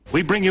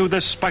We bring you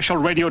this special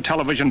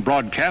radio-television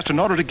broadcast in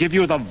order to give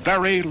you the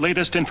very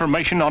latest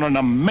information on an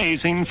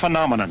amazing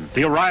phenomenon,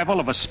 the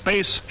arrival of a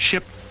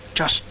spaceship.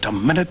 Just a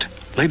minute,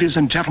 ladies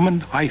and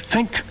gentlemen, I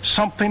think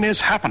something is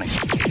happening.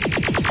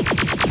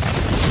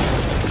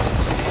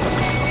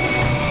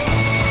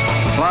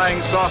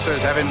 Flying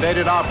saucers have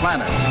invaded our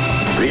planet.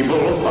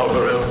 People of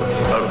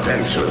Earth,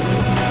 attention.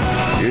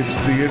 It's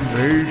the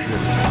invasion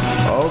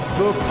of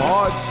the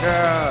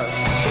podcast.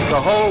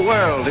 The whole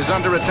world is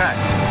under attack.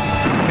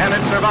 Can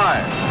it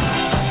survive?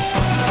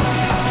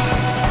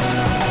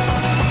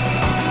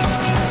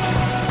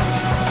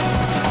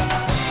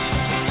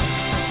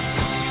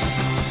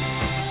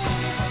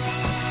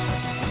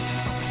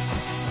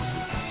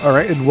 All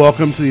right, and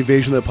welcome to the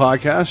Invasion of the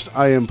Podcast.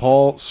 I am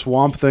Paul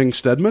Swamp Thing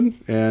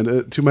Stedman,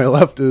 and to my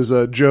left is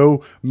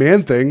Joe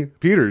Man Thing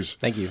Peters.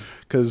 Thank you.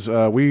 Because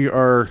we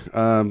are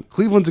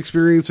Cleveland's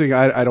experiencing.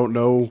 I don't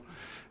know.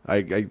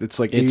 It's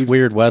like it's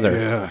weird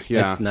weather.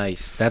 Yeah, it's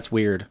nice. That's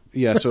weird.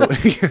 Yeah. So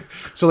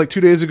so like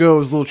 2 days ago it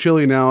was a little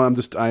chilly. Now I'm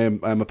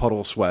a puddle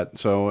of sweat.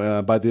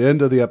 So by the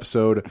end of the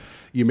episode,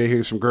 you may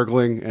hear some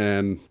gurgling,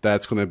 and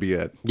that's going to be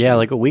it. Yeah,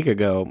 like a week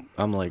ago,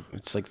 I'm like,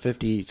 it's like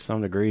 50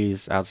 some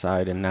degrees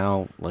outside, and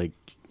now like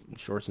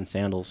shorts and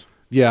sandals.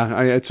 Yeah,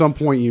 at some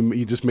point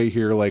you just may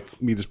hear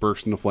like me just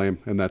burst into flame,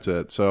 and that's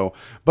it. So,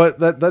 but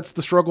that's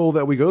the struggle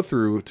that we go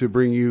through to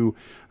bring you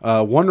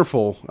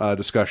wonderful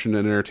discussion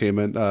and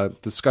entertainment,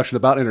 discussion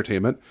about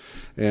entertainment.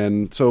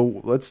 And so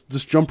let's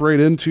just jump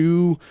right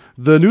into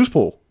the news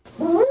poll.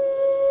 News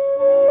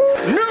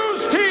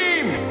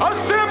team,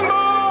 assemble!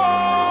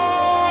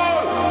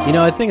 You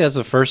know, I think that's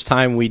the first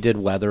time we did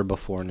weather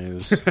before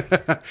news.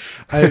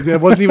 It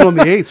wasn't even on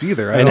the 8s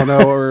either. I don't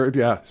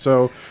know.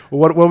 So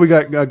what we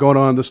got going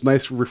on? This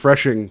nice,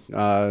 refreshing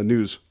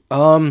news.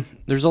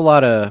 There's a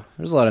lot of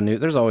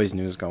news. There's always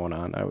news going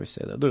on. I always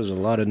say that there's a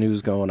lot of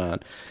news going on.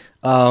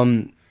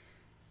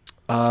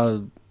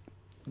 I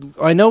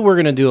know we're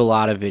gonna do a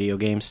lot of video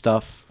game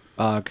stuff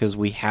because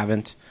we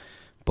haven't.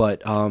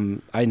 But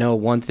I know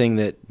one thing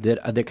that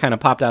kind of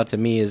popped out to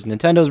me is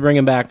Nintendo's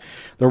bringing back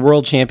their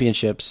World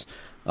Championships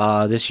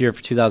this year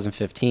for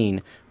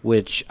 2015,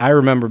 which I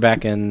remember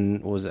back in,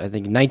 I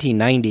think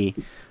 1990,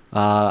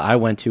 I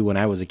went to when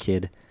I was a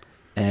kid,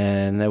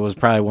 and that was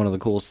probably one of the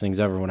coolest things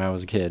ever when I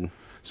was a kid.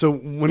 So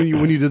when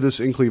you did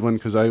this in Cleveland,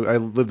 because I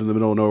lived in the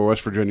middle of nowhere,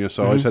 West Virginia,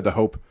 so I always had to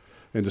hope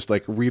and just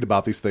like read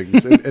about these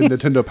things and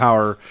Nintendo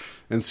Power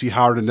and see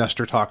Howard and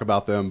Nestor talk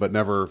about them, but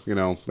never,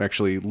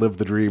 actually live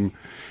the dream.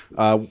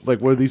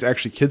 Like, were these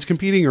actually kids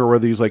competing, or were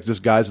these like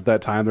just guys at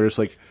that time? They're just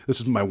like, this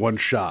is my one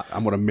shot.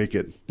 I'm going to make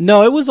it.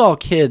 No, it was all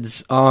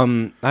kids.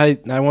 I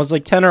was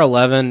like 10 or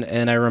 11,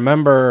 and I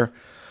remember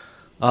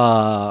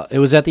it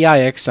was at the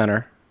IX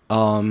Center.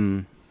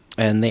 And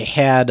they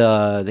had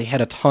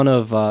a ton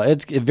of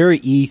it's very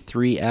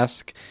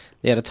E3-esque.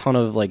 They had a ton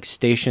of like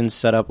stations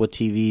set up with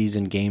TVs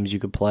and games you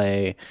could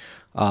play,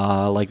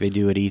 like they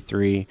do at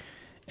E3.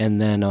 And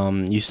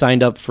then you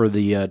signed up for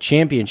the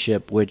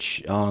championship,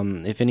 which,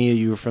 if any of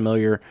you are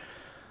familiar,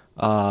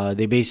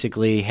 they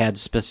basically had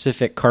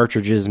specific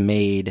cartridges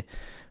made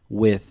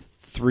with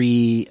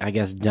 3, I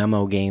guess,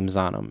 demo games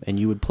on them, and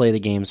you would play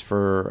the games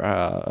for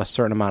a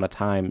certain amount of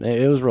time.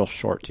 It was real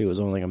short too; it was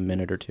only like a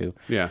minute or two.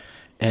 Yeah.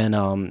 And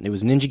it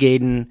was Ninja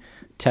Gaiden,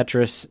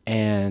 Tetris,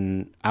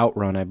 and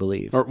Outrun, I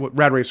believe. Or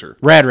Rad Racer.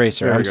 Rad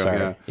Racer. There I'm we go,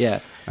 sorry. Yeah.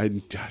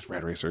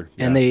 Rad Racer.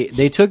 Yeah. And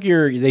they took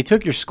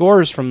your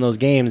scores from those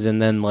games,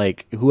 and then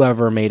like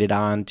whoever made it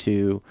on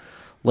to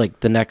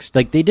like the next,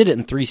 like they did it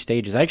in 3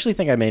 stages. I actually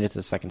think I made it to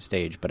the second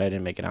stage, but I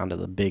didn't make it onto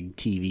the big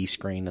TV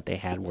screen that they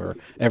had where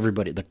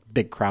the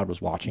big crowd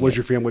was watching. Was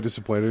your family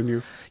disappointed in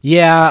you?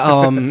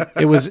 Yeah,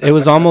 it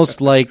was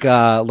almost like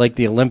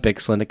the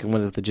Olympics, like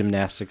when the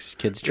gymnastics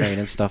kids train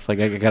and stuff. Like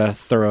I got a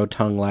thorough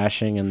tongue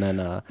lashing, and then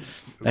I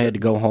had to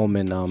go home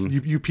and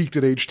you peaked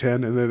at age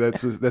 10, and then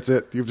that's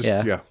it. You've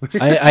just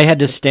I had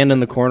to stand in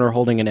the corner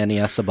holding an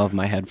NES above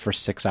my head for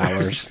 6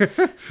 hours,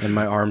 and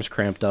my arms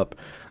cramped up.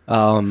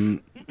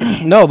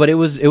 No, but it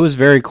was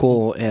very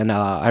cool, and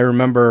I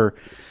remember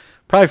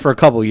probably for a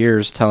couple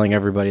years telling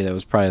everybody that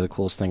was probably the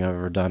coolest thing I've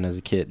ever done as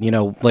a kid.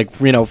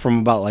 From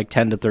about like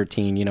 10 to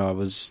 13, I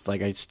was just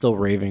like, I still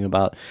raving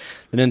about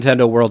the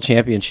Nintendo World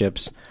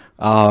Championships.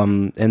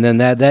 And then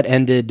that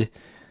ended,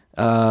 in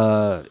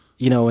the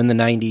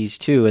 90s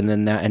too. And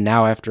then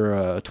now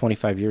after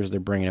 25 years, they're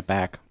bringing it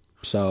back.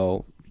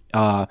 So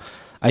I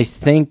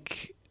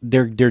think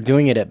they're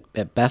doing it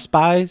at Best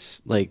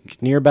Buys,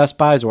 like near Best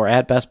Buys or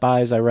at Best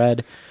Buys. I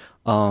read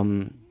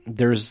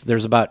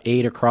there's about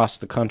 8 across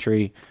the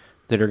country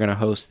that are going to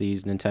host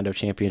these Nintendo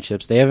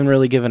Championships. They haven't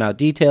really given out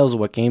details of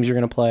what games you're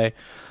going to play.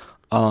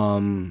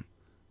 I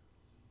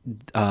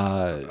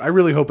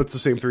really hope it's the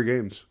same 3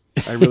 games.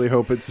 I really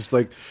hope it's just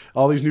like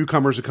all these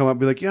newcomers will come up and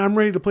be like, yeah, I'm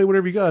ready to play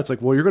whatever you got. It's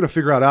like, well, you're going to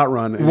figure out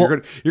Outrun, and you're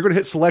going to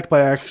hit select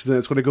by accident.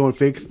 It's going to go in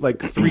fake like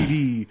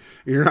 3D,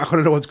 and you're not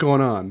going to know what's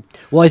going on.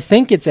 Well, I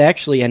think it's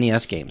actually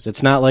NES games.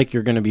 It's not like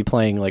you're going to be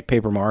playing like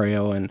Paper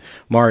Mario and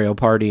Mario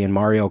Party and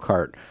Mario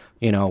Kart.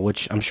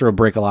 which I'm sure will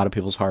break a lot of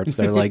people's hearts.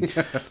 They're like,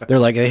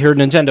 they heard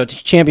Nintendo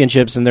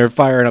Championships and they're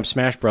firing up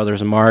Smash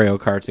Brothers and Mario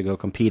Kart to go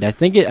compete. I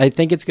think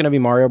it's going to be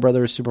Mario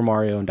Brothers, Super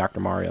Mario, and Dr.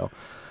 Mario.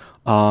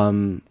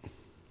 And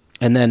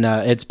then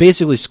it's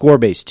basically score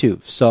based too.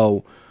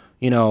 So,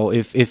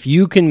 if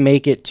you can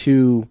make it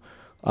to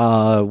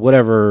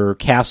whatever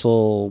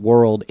Castle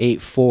World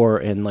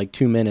 8-4 in like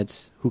 2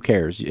 minutes, who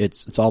cares?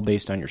 It's all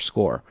based on your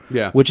score.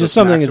 Yeah, which so is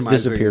something that's maximizing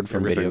disappeared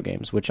from everything. video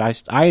games, which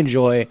I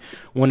enjoy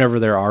whenever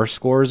there are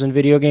scores in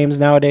video games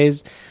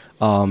nowadays.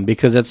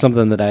 Because that's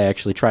something that I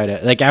actually try to,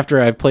 like, after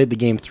I've played the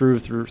game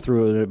through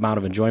an amount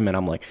of enjoyment,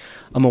 I'm like,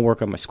 I'm gonna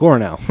work on my score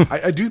now.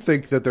 I do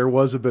think that there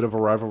was a bit of a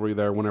rivalry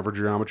there whenever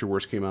Geometry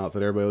Wars came out,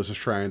 that everybody was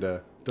just trying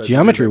to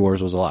Geometry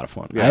Wars was a lot of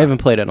fun. Yeah. I haven't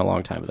played it in a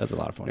long time, but that's a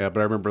lot of fun. Yeah, but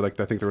I remember, like,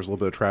 I think there was a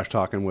little bit of trash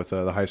talking with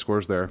the high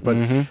scores there. But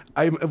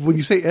Mm-hmm. when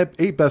you say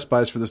 8 Best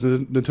Buys for this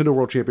Nintendo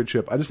World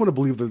Championship, I just want to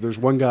believe that there's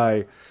one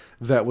guy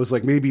that was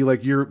like maybe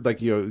like you're like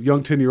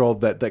young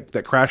 10-year-old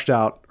that crashed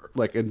out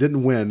like and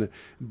didn't win,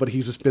 but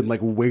he's just been like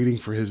waiting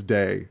for his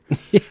day,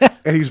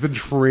 and he's been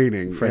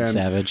training. Fred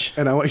Savage,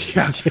 and I want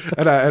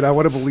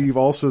to believe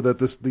also that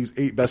these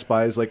 8 Best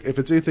Buys, like if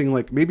it's anything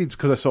like maybe it's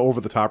because I saw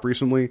Over the Top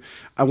recently,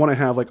 I want to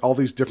have like all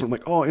these different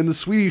like and the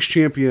Swedish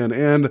champion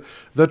and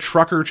the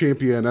trucker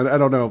champion, and I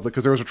don't know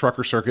because there was a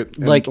trucker circuit,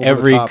 and like Over the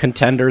every Top.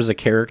 contender is a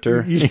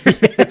character.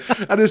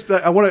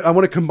 I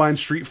want to combine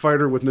Street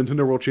Fighter with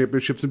Nintendo World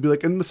Championships and be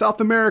like, in the South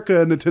America,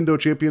 Nintendo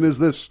champion is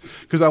this,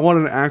 because I want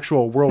an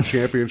actual world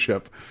championship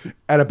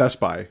at a Best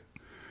Buy.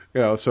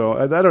 So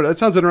I don't know. That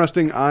sounds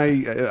interesting.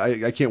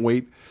 I can't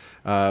wait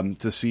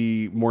to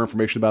see more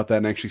information about that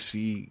and actually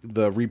see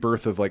the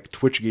rebirth of like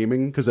Twitch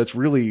gaming, because that's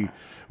really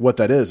what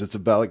that is. It's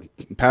about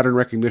like pattern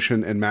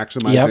recognition and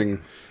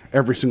maximizing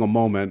every single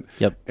moment.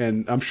 Yep.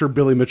 And I'm sure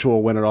Billy Mitchell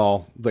will win it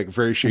all, like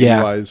very shady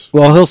wise.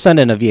 Well, he'll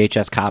send in a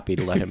VHS copy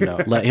to let him know.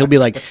 He'll be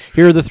like,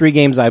 here are the 3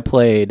 games I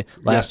played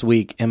last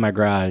week in my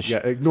garage.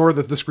 Yeah, ignore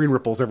the screen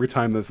ripples every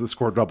time that the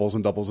score doubles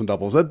and doubles and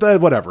doubles.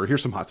 Whatever.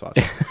 Here's some hot sauce.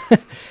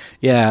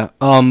 Yeah.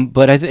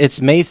 But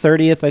it's May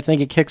 30th. I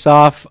think it kicks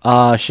off.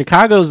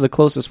 Chicago's the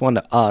closest one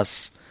to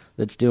us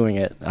that's doing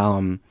it.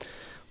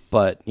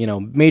 But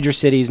major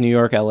cities: New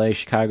York, LA,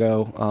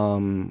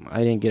 Chicago. I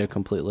didn't get a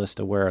complete list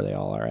of where they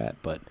all are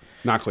at, but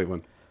Not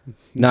Cleveland.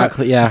 not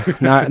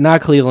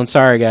Cleveland.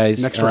 Sorry,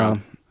 guys. Next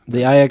round.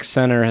 The IX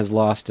Center has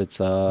lost its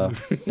a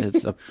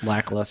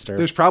lackluster.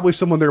 There's probably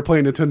someone there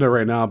playing Nintendo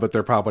right now, but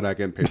they're probably not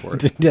getting paid for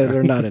it.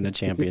 They're not in a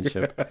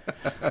championship.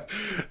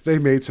 They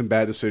made some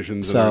bad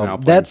decisions. And are now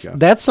So playing,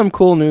 that's some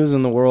cool news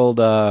in the world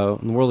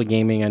of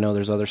gaming. I know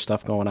there's other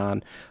stuff going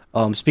on.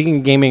 Speaking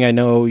of gaming, I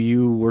know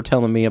you were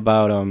telling me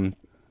about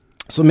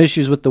some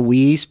issues with the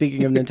Wii.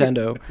 Speaking of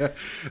Nintendo,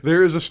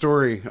 There is a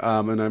story,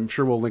 and I'm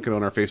sure we'll link it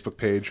on our Facebook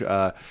page.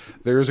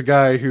 There is a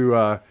guy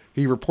who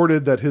he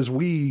reported that his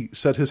Wii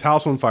set his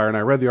house on fire, and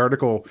I read the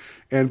article,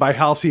 and by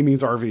house he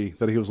means RV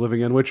that he was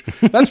living in, which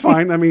that's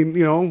fine. I mean,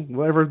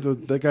 whatever,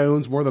 that guy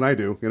owns more than I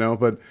do,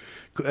 but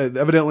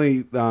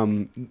evidently,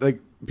 like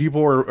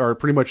people are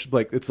pretty much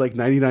like, it's like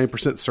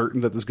 99% certain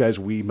that this guy's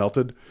Wii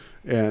melted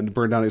and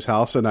burned down his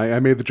house. And I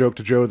made the joke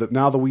to Joe that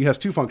now the Wii has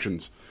 2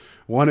 functions.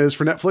 One is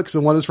for Netflix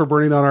and one is for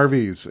burning down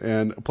RVs,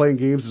 and playing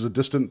games is a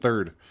distant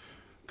third,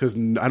 because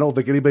I don't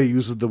think anybody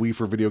uses the Wii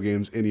for video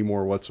games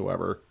anymore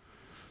whatsoever.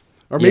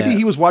 Or maybe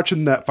he was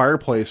watching that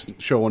Fireplace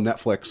show on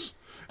Netflix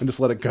and just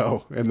let it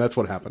go, and that's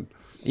what happened.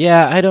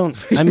 yeah,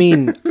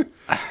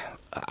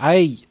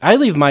 I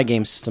leave my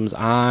game systems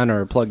on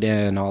or plugged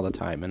in all the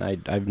time, and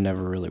I've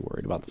never really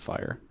worried about the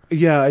fire.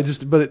 Yeah,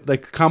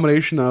 like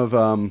combination of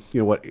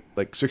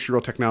like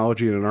 6-year-old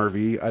technology and an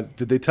RV.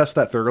 Did they test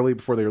that thoroughly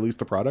before they released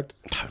the product?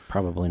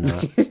 Probably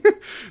not.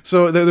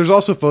 So there's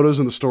also photos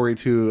in the story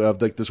too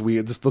of like this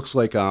Wii. This looks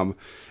like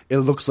it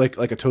looks like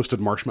a toasted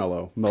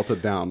marshmallow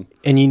melted down.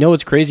 And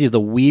what's crazy is the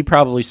Wii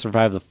probably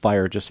survived the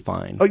fire just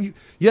fine. Oh,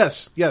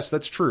 yes,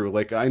 that's true.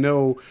 Like I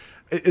know,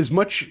 as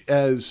much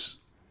as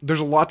there's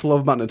a lot to love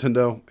about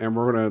Nintendo,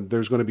 and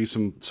there's gonna be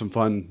some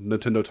fun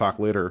Nintendo talk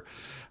later.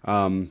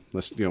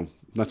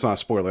 That's not a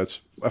spoiler. It's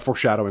a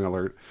foreshadowing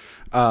alert.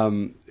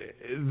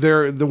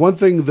 The one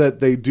thing that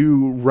they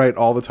do right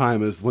all the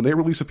time is when they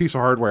release a piece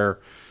of hardware,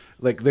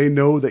 like they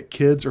know that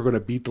kids are going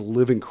to beat the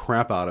living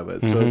crap out of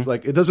it. So it's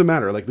like, it doesn't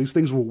matter. Like these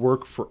things will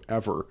work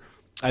forever.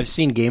 I've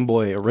seen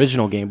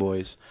original Game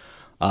Boys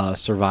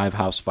survive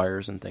house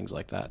fires and things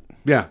like that.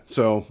 Yeah.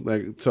 So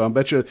I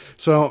bet you.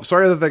 So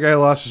sorry that guy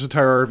lost his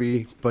entire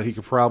RV, but he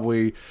could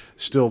probably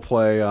still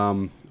play.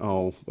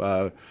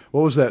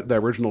 What was that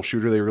original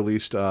shooter they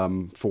released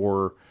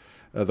for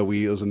the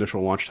Wii? His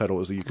initial launch title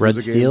was the Yakuza Red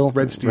game. Steel?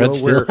 Red Steel, Red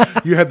Steel. where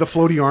you had the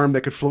floaty arm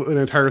that could float an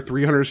entire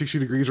 360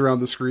 degrees around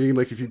the screen.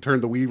 Like if you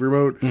turned the Wii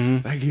remote,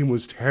 that game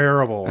was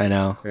terrible. I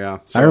know. Yeah.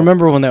 I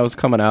remember when that was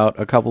coming out,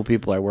 a couple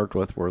people I worked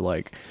with were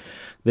like,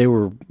 they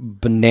were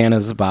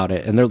bananas about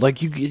it. And they're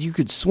like, you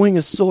could swing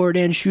a sword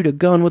and shoot a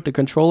gun with the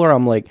controller.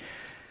 I'm like,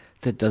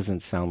 that doesn't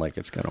sound like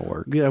it's gonna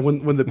work. Yeah,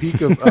 when the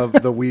peak of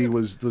the Wii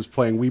was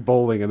playing Wii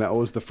Bowling, and that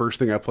was the first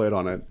thing I played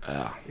on it.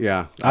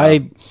 Yeah,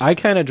 I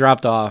kind of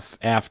dropped off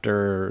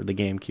after the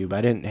GameCube.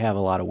 I didn't have a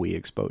lot of Wii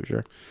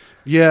exposure.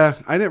 Yeah,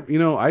 I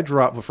never. I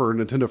dropped for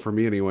Nintendo for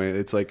me anyway.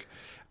 It's like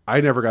I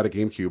never got a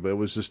GameCube. It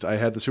was just I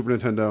had the Super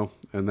Nintendo,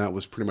 and that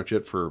was pretty much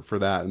it for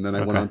that. And then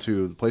I went on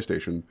to the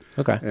PlayStation.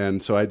 Okay.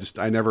 And so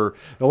I never.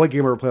 The only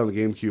game I ever played on the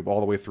GameCube all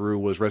the way through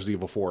was Resident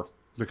Evil 4.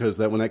 Because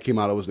when that came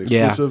out, it was an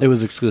exclusive. Yeah, it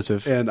was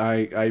exclusive. And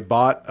I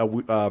bought a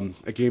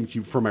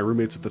GameCube for my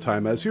roommates at the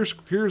time as here's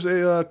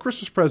a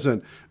Christmas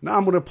present. Now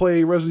I'm going to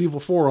play Resident Evil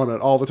 4 on it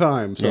all the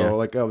time.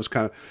 So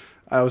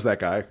I was that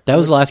guy. That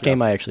was the last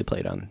game I actually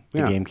played on the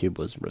Yeah. GameCube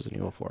was Resident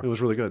Evil 4. It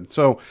was really good.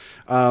 So,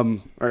 all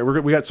right,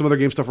 we got some other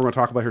game stuff we're going to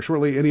talk about here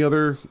shortly. Any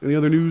other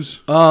news?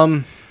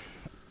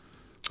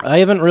 I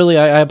haven't really.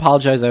 I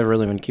apologize. I've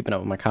really been keeping up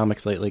with my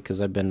comics lately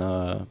because I've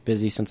been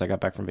busy since I got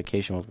back from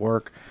vacation with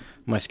work.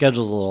 My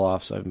schedule's a little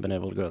off, so I haven't been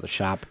able to go to the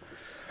shop.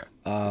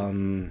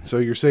 So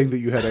you're saying that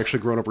you had actually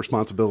grown up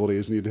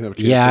responsibilities and you didn't have a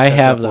chance Yeah, to I catch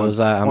have up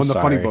those. on I'm the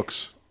sorry. funny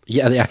books.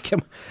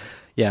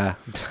 Yeah.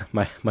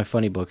 My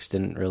funny books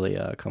didn't really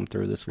come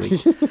through this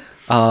week. So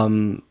I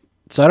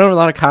don't have a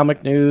lot of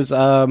comic news,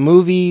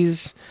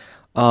 movies.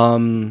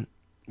 Conan,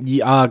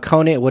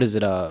 what is it?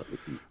 They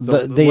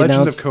Legend of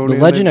announced Conan,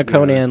 the Legend of yeah.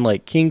 Conan,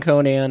 like King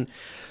Conan.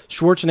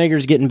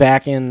 Schwarzenegger's getting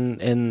back in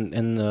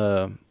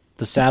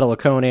the saddle of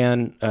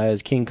Conan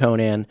as King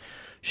Conan.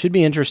 Should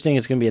be interesting.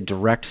 It's going to be a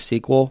direct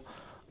sequel,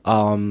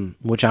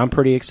 which I'm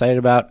pretty excited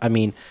about. I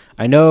mean,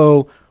 I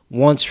know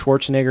once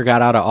Schwarzenegger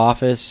got out of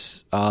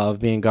office of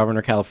being governor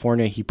of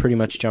California, he pretty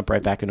much jumped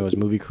right back into his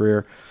movie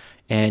career.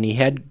 And he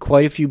had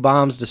quite a few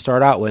bombs to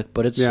start out with,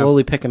 but it's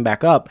slowly picking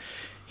back up.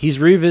 He's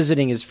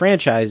revisiting his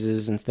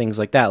franchises and things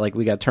like that. Like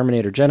we got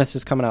Terminator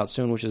Genesis coming out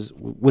soon, which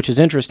is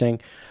interesting.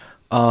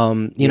 I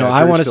want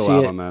to see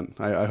it. On that.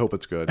 I hope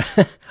it's good.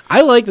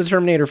 I like the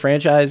Terminator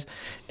franchise,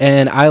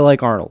 and I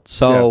like Arnold.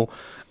 So,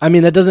 I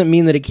mean, that doesn't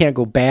mean that it can't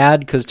go bad,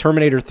 because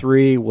Terminator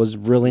 3 was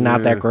really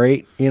not that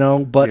great,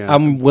 but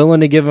I'm willing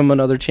to give him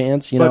another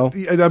chance, But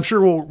I'm sure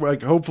we'll,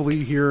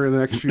 hopefully here in the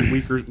next few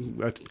weeks or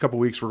a couple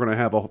weeks, we're going to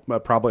have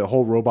probably a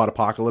whole robot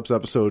apocalypse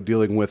episode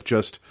dealing with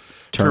just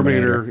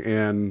Terminator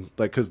and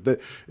because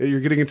you're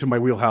getting into my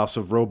wheelhouse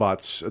of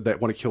robots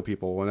that want to kill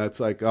people, and that's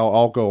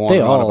I'll go on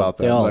and on about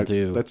that. They all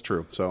do. That's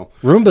true. So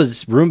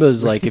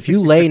Roomba's like if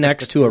you lay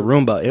next to a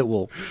Roomba, it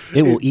will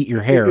eat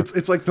your hair.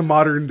 It's like the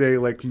modern day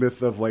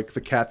myth of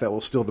the cat that will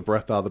steal the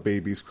breath out of the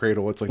baby's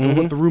cradle. It's like don't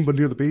let the Roomba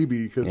near the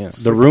baby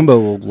because the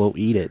Roomba will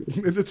eat it.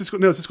 It's just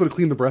going to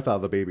clean the breath out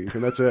of the baby,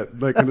 and that's it.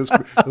 And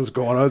it's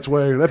going on its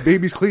way. That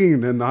baby's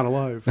clean and not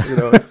alive.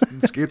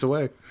 It skates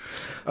away.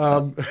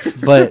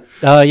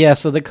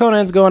 So the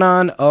Conan's going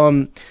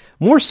on.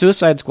 More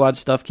Suicide Squad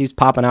stuff keeps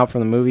popping out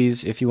from the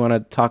movies. If you want to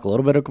talk a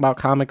little bit about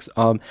comics,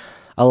 a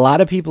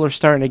lot of people are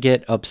starting to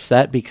get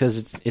upset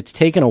because it's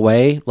taken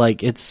away.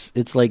 Like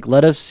it's like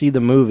let us see the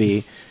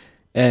movie,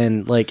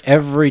 and like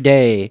every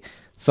day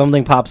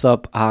something pops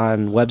up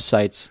on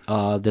websites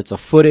that's a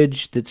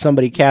footage that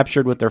somebody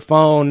captured with their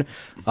phone.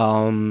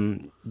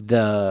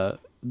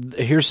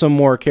 Here's some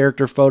more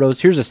character photos.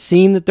 Here's a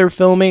scene that they're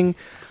filming.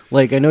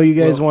 Like, I know you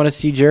guys want to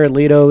see Jared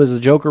Leto as the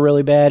Joker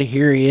really bad.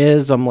 Here he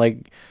is. I'm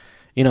like,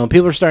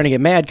 people are starting to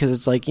get mad because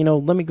it's like,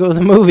 let me go to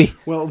the movie.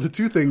 Well, the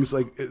two things,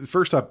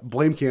 first off,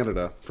 blame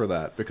Canada for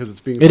that because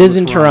it's being. It is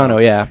in Toronto,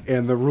 yeah.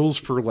 And the rules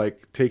for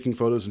taking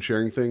photos and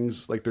sharing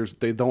things,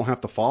 they don't have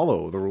to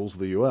follow the rules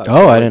of the U.S.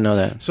 Oh, I didn't know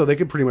that. So they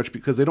can pretty much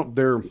because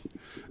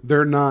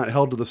they're not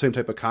held to the same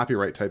type of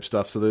copyright type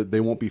stuff, so that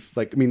they won't be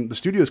the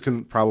studios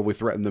can probably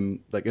threaten them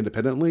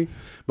independently,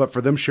 but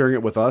for them sharing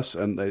it with us,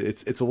 and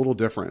it's a little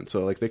different.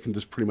 So they can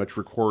just pretty much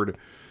record.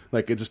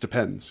 It just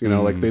depends,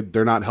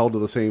 they're not held to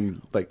the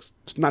same,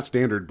 not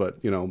standard, but,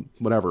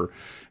 whatever.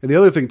 And the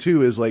other thing,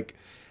 too, is,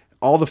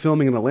 all the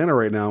filming in Atlanta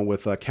right now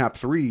with Cap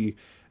 3,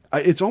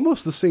 it's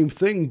almost the same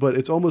thing, but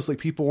it's almost like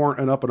people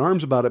aren't up in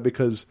arms about it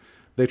because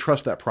they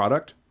trust that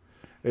product.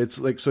 It's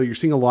so you're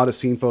seeing a lot of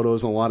scene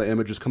photos and a lot of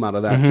images come out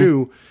of that,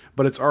 too,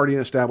 but it's already an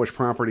established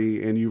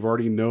property, and you've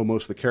already know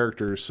most of the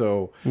characters,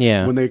 so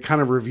when they kind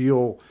of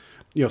reveal...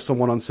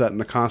 someone on set in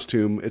a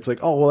costume, it's like,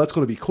 oh, well, that's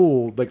going to be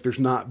cool. There's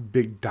not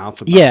big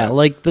doubts about it. Yeah,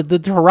 the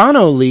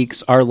Toronto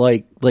leaks are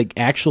like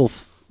actual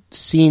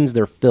scenes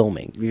they're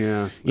filming.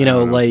 Yeah.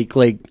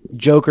 Like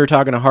Joker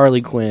talking to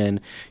Harley Quinn.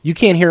 You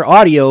can't hear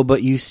audio,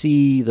 but you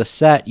see the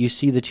set, you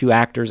see the two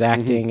actors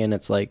acting, and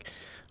it's like,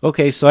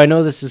 okay, so I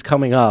know this is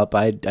coming up.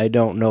 I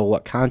don't know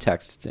what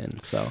context it's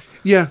in, so...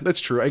 Yeah, that's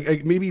true.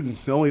 Maybe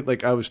the only,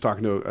 I was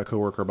talking to a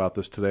coworker about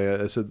this today.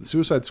 I said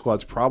Suicide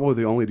Squad's probably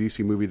the only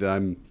DC movie that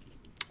I'm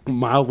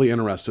mildly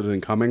interested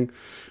in coming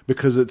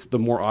because it's the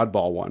more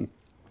oddball one.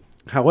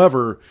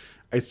 However,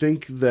 I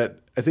think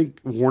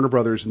Warner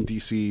Brothers and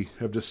DC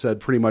have just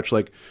said pretty much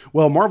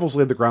well, Marvel's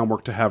laid the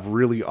groundwork to have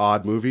really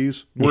odd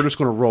movies. We're just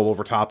going to roll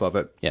over top of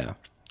it. Yeah.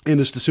 And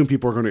just assume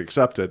people are going to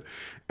accept it.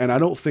 And I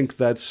don't think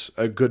that's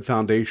a good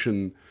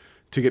foundation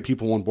to get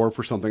people on board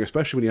for something,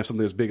 especially when you have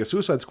something as big as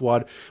Suicide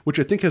Squad,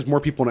 which I think has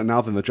more people in it now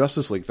than the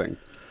Justice League thing.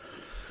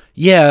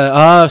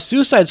 Yeah,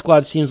 Suicide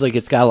Squad seems like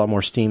it's got a lot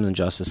more steam than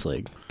Justice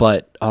League,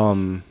 but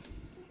I'm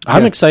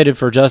excited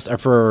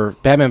for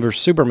Batman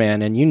vs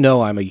Superman, and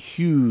I'm a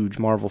huge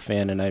Marvel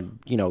fan, and I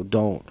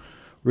don't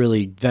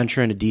really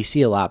venture into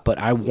DC a lot, but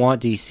I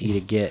want DC to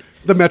get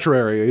the metro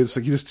area. It's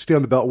like you just stay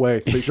on the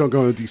Beltway, but you don't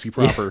go into DC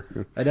proper.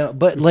 Yeah, I know,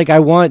 but like I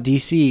want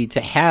DC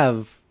to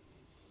have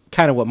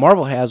kind of what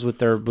Marvel has with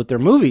their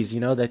movies.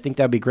 I think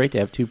that'd be great to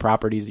have two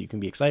properties that you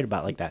can be excited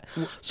about like that.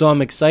 So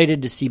I'm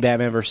excited to see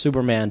Batman vs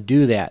Superman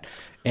do that,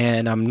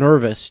 and I'm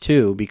nervous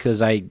too because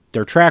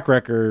their track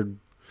record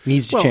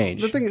needs to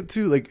change. The thing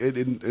too, like,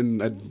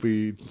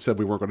 we said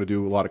we weren't going to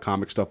do a lot of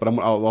comic stuff, but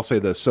I'll say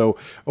this. So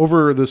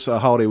over this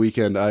holiday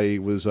weekend, I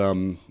was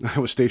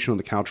stationed on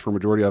the couch for a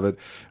majority of it.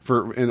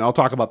 And I'll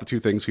talk about the two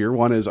things here.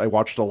 One is I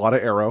watched a lot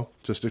of Arrow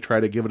just to try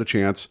to give it a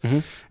chance,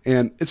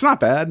 and it's not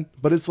bad,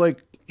 but it's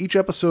like each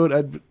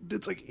episode,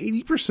 it's like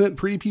 80%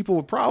 pretty people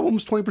with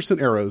problems,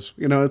 20% arrows.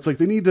 It's like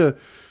they need to.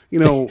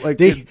 Like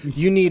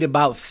you need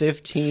about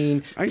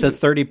 15 to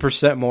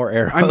 30% more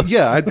arrows.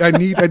 I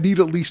need at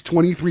least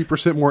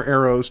 23% more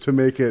arrows to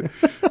make it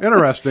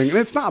interesting, and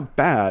it's not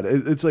bad.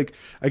 It's like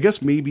I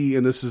guess maybe,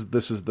 and this is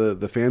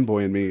the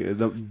fanboy in me.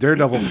 The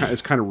Daredevil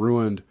has kind of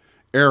ruined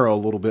Arrow a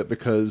little bit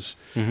because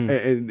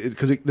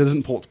it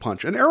doesn't pull its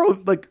punch. And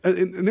Arrow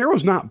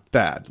Arrow's not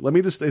bad.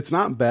 It's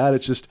not bad.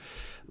 It's just.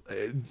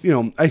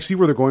 I see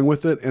where they're going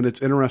with it, and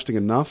it's interesting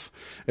enough.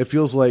 It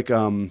feels like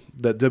that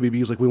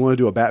WB is like, we want to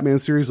do a Batman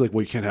series. Like,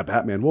 well, you can't have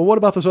Batman. Well, what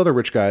about this other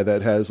rich guy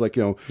that has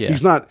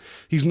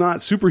he's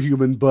not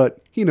superhuman,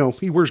 but he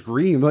wears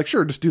green. They're like,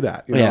 sure, just do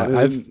that.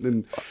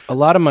 And a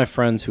lot of my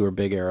friends who are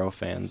big Arrow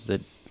fans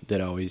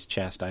that always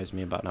chastise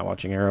me about not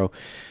watching Arrow.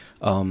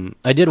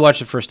 I did watch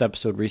the first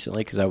episode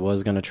recently because I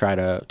was going to try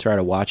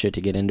to watch it to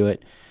get into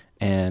it,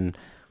 and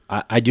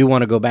I do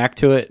want to go back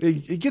to it.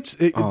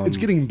 It's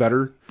getting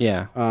better.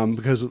 Yeah.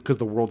 Because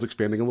the world's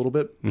expanding a little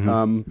bit.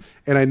 And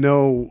I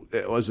know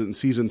it was in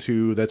season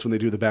 2. That's when they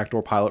do the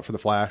backdoor pilot for the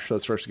Flash. So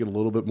it starts to get a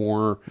little bit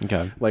more.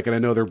 Okay. And I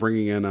know they're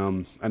bringing in.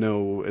 I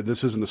know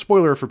this isn't a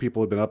spoiler for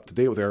people who've been up to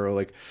date with Arrow.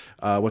 Like,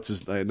 what's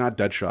his? Not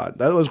Deadshot.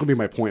 That was going to be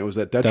my point. Was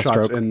that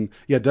Deadshot's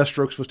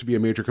Deathstroke's supposed to be a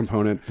major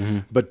component,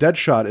 but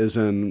Deadshot is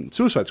in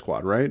Suicide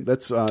Squad, right?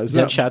 That's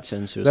Deadshot's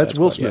in Suicide Squad. That's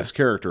Will Smith's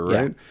character,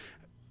 right?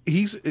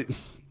 Yeah.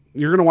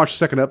 You're going to watch the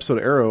second episode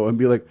of Arrow and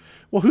be like,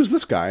 well, who's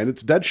this guy? And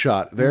it's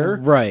Deadshot there.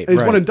 Right. And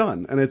it's one and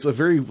done. And it's a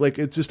very,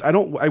 it's just, I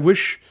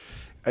wish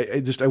the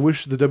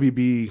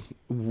WB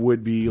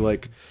would be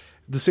like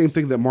the same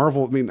thing that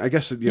Marvel, I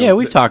guess.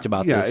 We've talked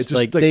about this. It's just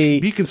like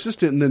be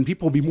consistent, and then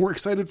people will be more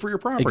excited for your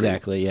property.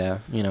 Exactly, yeah.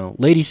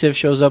 Lady Sif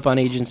shows up on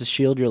Agents of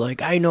S.H.I.E.L.D., you're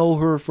like, I know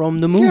her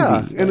from the movie. Yeah,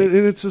 and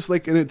it's just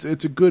like, and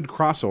it's a good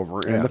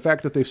crossover. And the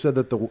fact that they've said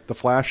that the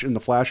Flash in the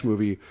Flash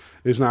movie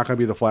is not going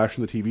to be the Flash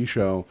in the TV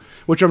show,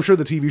 which I'm sure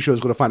the TV show is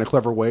going to find a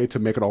clever way to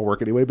make it all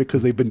work anyway,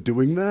 because they've been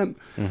doing that.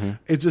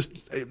 It's just,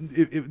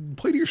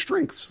 play to your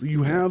strengths.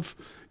 You have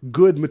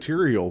good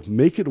material,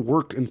 make it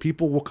work, and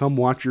people will come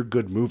watch your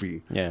good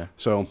movie. Yeah.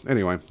 So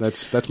anyway,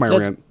 that's my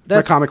rant.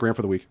 That's my comic rant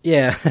for the week.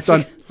 Yeah.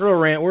 Done. Real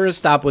rant. We're gonna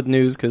stop with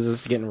news because this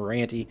is getting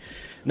ranty.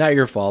 Not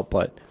your fault,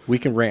 but we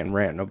can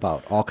rant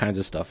about all kinds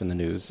of stuff in the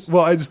news.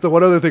 Well, the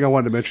one other thing I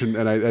wanted to mention,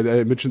 and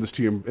I mentioned this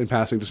to you in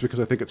passing, just because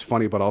I think it's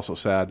funny but also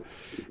sad,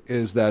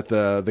 is that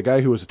the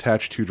guy who was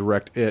attached to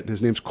direct it,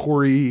 his name's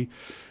Corey.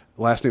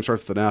 Last name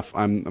starts with an F.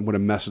 I'm going to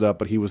mess it up,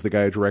 but he was the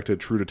guy who directed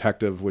True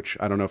Detective, which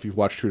I don't know if you've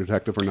watched True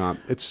Detective or not.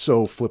 It's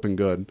so flipping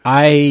good.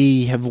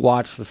 I have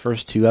watched the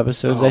first 2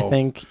 episodes, I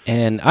think,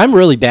 and I'm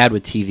really bad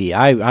with TV.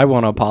 I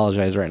want to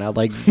apologize right now.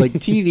 Like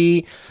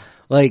TV,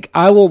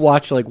 I will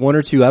watch 1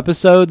 or 2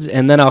 episodes,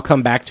 and then I'll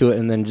come back to it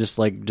and then just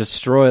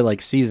destroy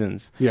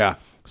seasons. Yeah.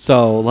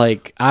 So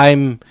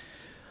I'm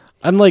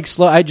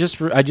slow. I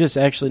just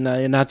actually,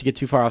 not to get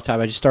too far off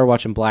topic, I just started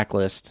watching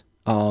Blacklist.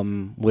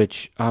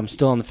 Which I'm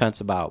still on the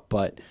fence about,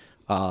 but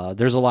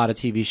there's a lot of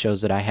TV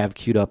shows that I have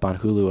queued up on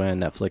Hulu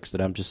and Netflix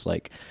that I'm just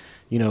like,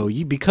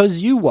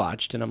 because you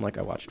watched, and I'm like,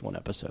 I watched 1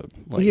 episode.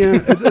 Yeah,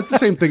 it's the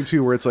same thing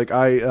too, where it's like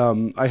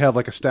I have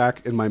a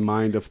stack in my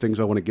mind of things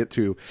I want to get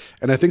to,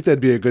 and I think that'd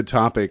be a good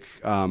topic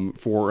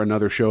for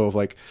another show of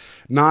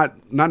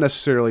not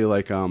necessarily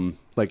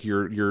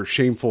your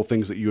shameful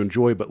things that you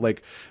enjoy, but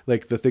like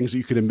the things that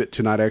you can admit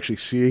to not actually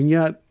seeing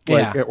yet.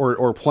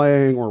 Or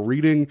playing or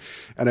reading,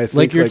 and I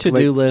think your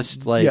to-do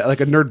list, like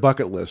a nerd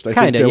bucket list. I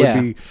think that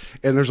would be,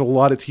 and there's a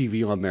lot of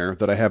TV on there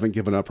that I haven't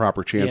given a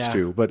proper chance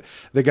to. But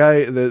the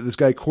guy, this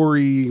guy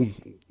Corey,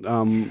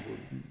 Funkhauser.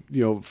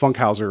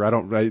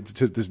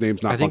 His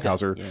name's not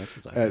Funkhauser.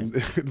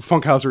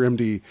 Funkhauser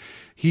MD.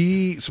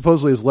 He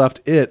supposedly has left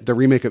It, the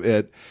remake of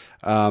It.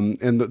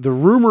 And the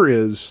rumor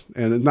is,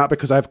 and not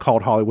because I've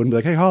called Hollywood and be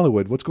like, hey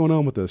Hollywood, what's going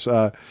on with this?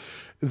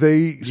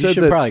 You should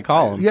probably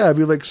call them. Yeah, I'd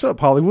be like, sup,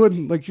 Hollywood?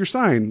 Your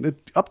sign,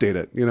 update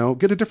it,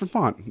 get a different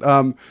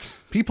font.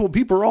 People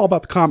are all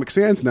about the Comic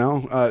Sans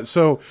now.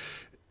 So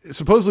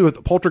supposedly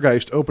with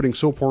Poltergeist opening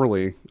so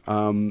poorly,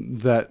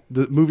 that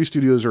the movie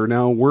studios are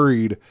now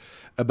worried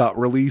about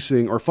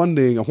releasing or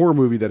funding a horror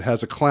movie that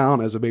has a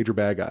clown as a major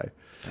bad guy.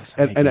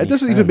 and it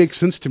doesn't even make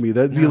sense to me.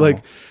 That'd be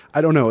like,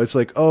 I don't know. It's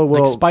like, oh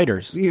well, like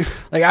spiders. Yeah.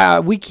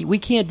 Like we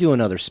can't do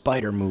another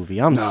spider movie.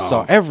 I'm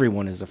sorry,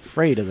 everyone is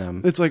afraid of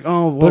them. It's like,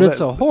 oh, well, but it's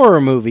a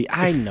horror movie.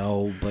 I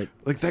know, but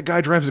like that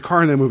guy drives a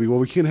car in that movie. Well,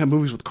 we can't have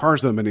movies with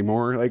cars in them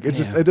anymore. Like it's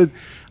just,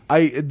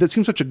 that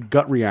seems such a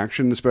gut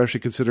reaction, especially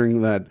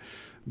considering that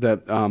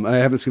I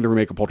haven't seen the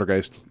remake of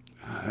Poltergeist.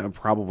 I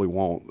probably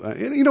won't.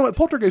 You know what?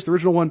 Poltergeist, the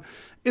original one,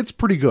 it's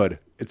pretty good.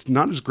 It's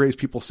not as great as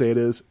people say it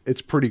is.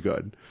 It's pretty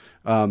good.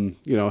 You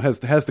know, has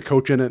the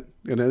coach in it.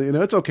 You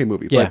know, it's an okay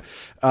movie. Yeah.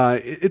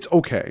 But it's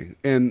okay.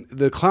 And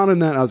the clown in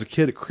that, as a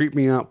kid, it creeped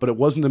me out, but it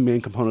wasn't a main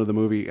component of the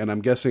movie. And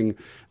I'm guessing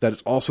that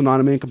it's also not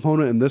a main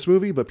component in this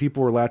movie, but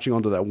people were latching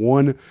onto that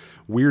one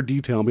weird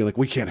detail and being like,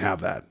 we can't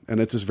have that. And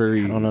it's just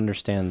very... I don't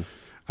understand.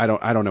 I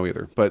don't know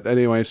either. But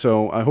anyway,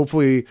 so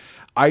hopefully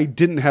I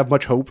didn't have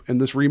much hope in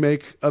this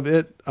remake of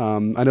it. I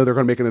know they're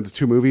going to make it into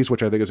 2 movies,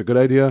 which I think is a good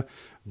idea.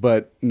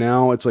 But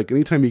now it's like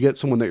anytime you get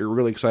someone that you're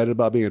really excited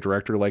about being a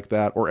director like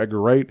that, or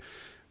Edgar Wright,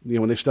 you know,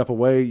 when they step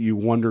away, you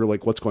wonder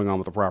like what's going on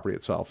with the property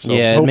itself. So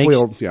yeah,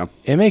 hopefully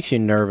it makes you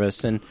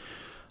nervous. And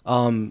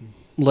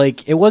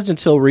like it wasn't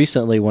until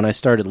recently when I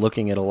started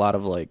looking at a lot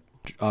of like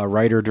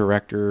writer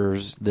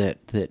directors that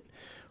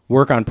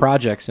work on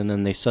projects and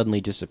then they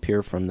suddenly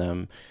disappear from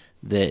them,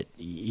 that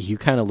you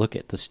kind of look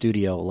at the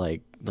studio like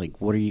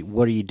what are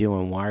you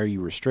doing? Why are you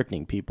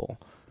restricting people?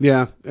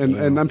 Yeah,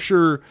 and I'm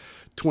sure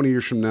 20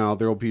 years from now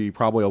there will be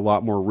probably a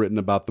lot more written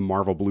about the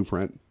Marvel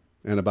blueprint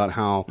and about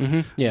how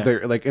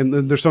they're like, and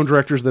then there's some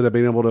directors that have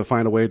been able to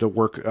find a way to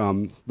work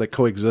like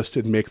coexist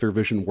and make their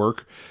vision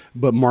work,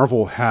 but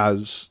Marvel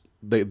has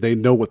they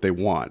know what they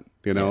want.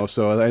 You know,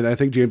 so I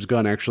think James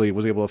Gunn actually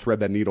was able to thread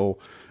that needle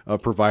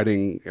of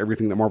providing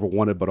everything that Marvel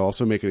wanted, but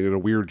also making it a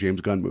weird James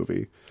Gunn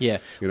movie. Yeah.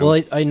 You know?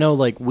 Well, I know,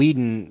 like,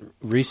 Whedon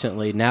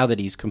recently, now that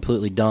he's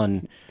completely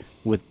done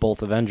with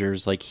both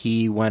Avengers, like,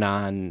 he went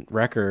on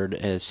record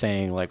as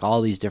saying, like,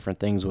 all these different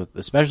things with,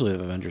 especially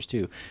with Avengers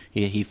 2,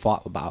 he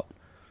fought about,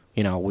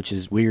 you know, which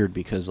is weird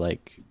because,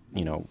 like,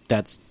 you know,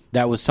 that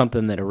was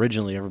something that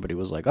originally everybody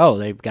was like, oh,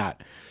 they've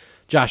got...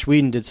 Josh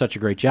Whedon did such a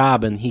great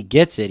job, and he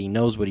gets it. He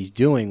knows what he's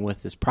doing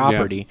with this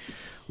property. Yeah.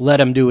 Let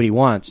him do what he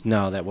wants.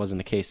 No, that wasn't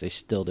the case. They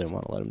still didn't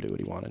want to let him do what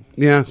he wanted.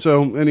 Yeah,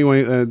 so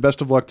anyway,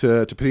 best of luck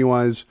to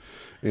Pennywise.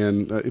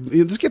 And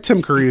just get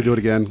Tim Curry to do it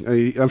again.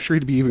 I'm sure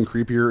he'd be even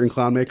creepier in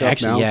clown makeup.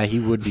 Actually, now. Yeah, he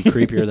would be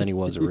creepier than he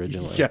was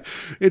originally. Yeah,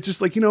 it's just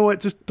like, you know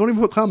what? Just don't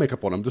even put clown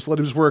makeup on him. Just let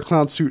him just wear a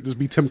clown suit and just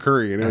be Tim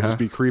Curry, and it'll just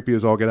be creepy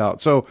as all get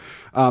out. So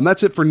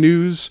that's it for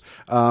news.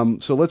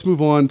 So let's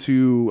move on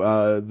to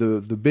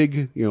the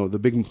big, you know, the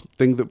big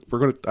thing that we're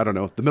going to, I don't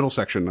know, the middle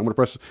section. I'm going to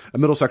press a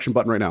middle section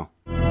button right now.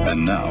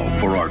 And now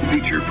for our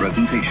feature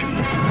presentation.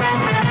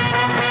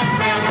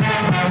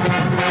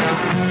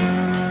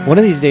 One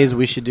of these days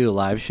we should do a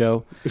live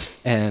show,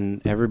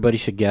 and everybody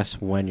should guess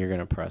when you're going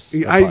to press.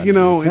 The button. You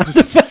know, it's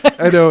just,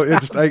 I know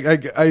it's just,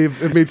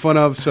 I've made fun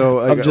of.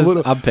 So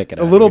I'm picking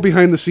a little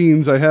behind the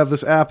scenes. I have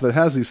this app that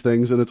has these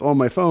things, and it's on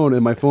my phone,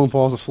 and my phone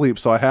falls asleep,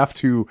 so I have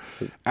to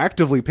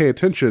actively pay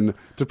attention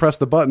to press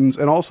the buttons.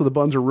 And also, the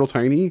buttons are real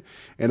tiny,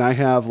 and I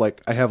have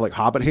like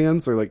Hobbit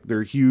hands.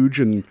 They're huge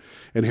and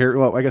hair.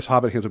 Well, I guess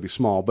Hobbit hands would be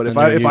small, but if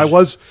I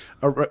was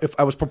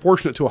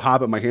proportionate to a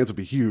Hobbit, my hands would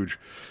be huge.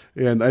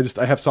 And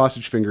I have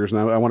sausage fingers,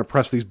 and I want to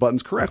press these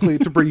buttons correctly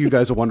to bring you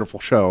guys a wonderful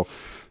show.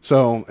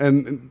 So,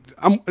 and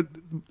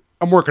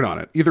I'm working on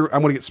it. Either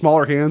I'm going to get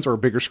smaller hands or a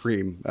bigger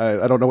screen.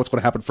 I don't know what's going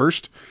to happen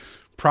first.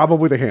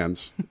 Probably the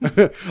hands.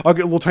 I'll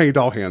get little tiny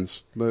doll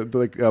hands. What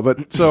we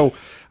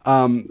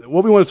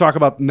want to talk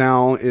about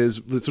now is,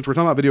 since we're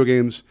talking about video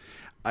games,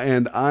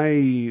 and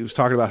I was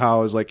talking about how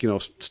I was like, you know,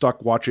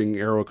 stuck watching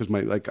Arrow because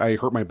I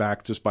hurt my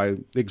back just by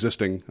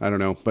existing. I don't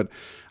know, but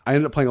I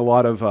ended up playing a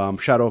lot of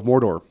Shadow of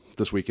Mordor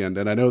this weekend,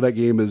 and I know that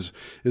game is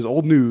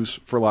old news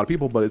for a lot of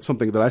people, but it's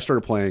something that I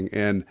started playing,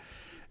 and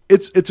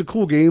it's a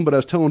cool game. But I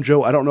was telling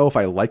Joe, I don't know if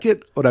I like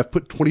it, but I've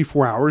put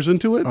 24 hours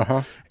into it.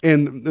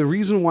 And the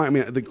reason why, I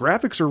mean, the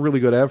graphics are really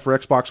good. I have for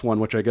Xbox One,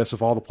 which I guess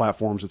of all the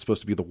platforms, it's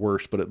supposed to be the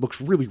worst, but it looks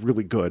really,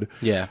 really good.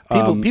 Yeah,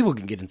 people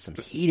can get in some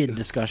heated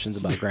discussions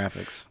about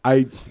graphics.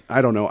 I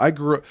don't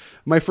know.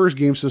 My first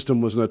game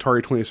system was an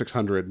Atari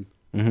 2600.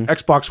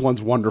 Xbox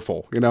One's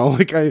wonderful, you know.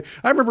 Like I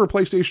remember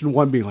PlayStation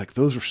 1 being like,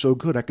 those are so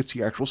good, I could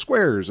see actual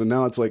squares, and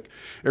now it's like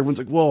everyone's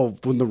like, well,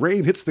 when the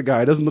rain hits the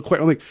guy, it doesn't look quite.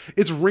 I'm like,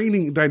 it's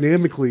raining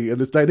dynamically,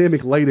 and it's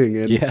dynamic lighting,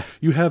 and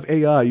you have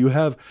AI,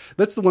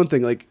 that's the one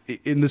thing like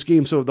in this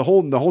game. So the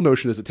whole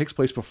notion is it takes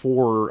place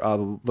before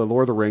the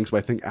Lord of the Rings, but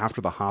I think after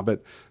the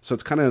Hobbit, so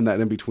it's kind of in that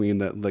in between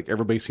that like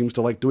everybody seems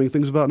to like doing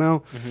things about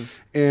now.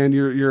 And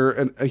you're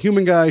a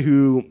human guy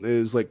who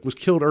is like was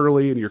killed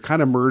early, and you're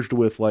kind of merged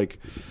with like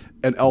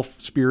an elf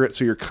spirit,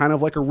 so you're kind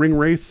of like a ring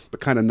wraith, but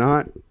kind of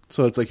not.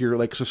 So it's like you're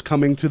like just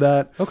coming to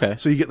that. Okay.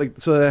 So you get like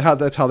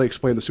that's how they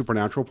explain the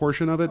supernatural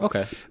portion of it.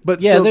 Okay.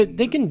 But yeah, so,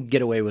 they can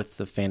get away with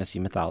the fantasy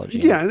mythology.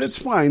 Yeah, that's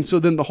fine. So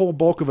then the whole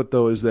bulk of it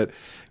though is that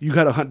you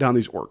got to hunt down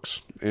these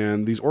orcs,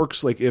 and these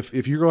orcs, like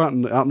if you go out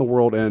in the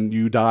world and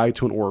you die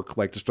to an orc,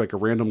 like just like a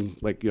random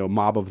like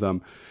mob of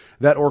them,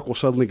 that orc will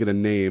suddenly get a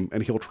name,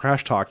 and he'll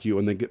trash talk you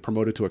and then get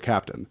promoted to a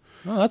captain.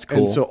 Oh, that's cool.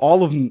 And so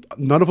all of them,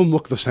 none of them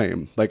look the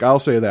same. Like, I'll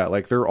say that.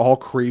 Like, they're all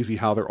crazy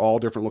how they're all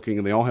different looking,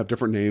 and they all have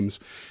different names,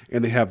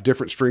 and they have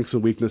different strengths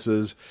and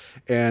weaknesses.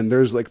 And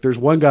there's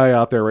one guy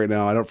out there right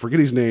now, I don't forget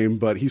his name,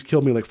 but he's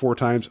killed me like 4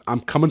 times.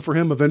 I'm coming for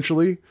him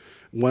eventually.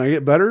 When I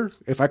get better,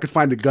 if I could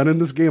find a gun in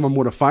this game, I'm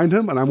going to find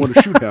him, and I'm going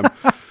to shoot him.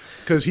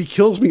 Because he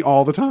kills me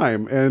all the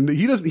time, and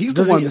he doesn't. He's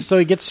the one. So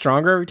he gets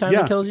stronger every time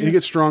he kills you. He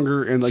gets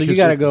stronger, and like, so you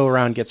got to go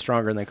around, get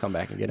stronger, and then come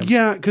back and get him.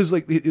 Yeah, because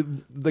like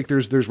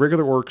there's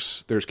regular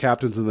orcs, there's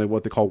captains, and then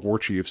what they call war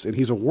chiefs, and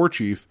he's a war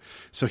chief,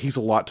 so he's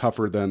a lot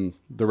tougher than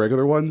the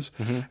regular ones.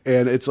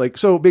 And it's like,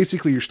 so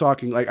basically you're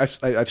stalking. Like,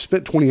 I've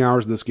spent 20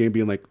 hours in this game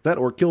being like, that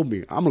orc killed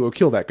me, I'm gonna go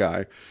kill that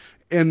guy,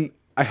 and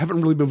I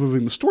haven't really been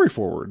moving the story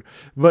forward.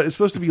 But it's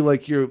supposed to be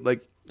like you're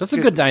like. That's a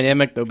good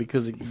dynamic, though,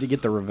 because you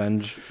get the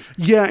revenge.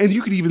 Yeah, and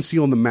you could even see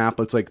on the map,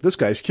 it's like, this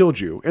guy's killed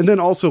you. And then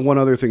also one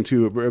other thing,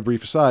 too, a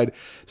brief aside,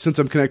 since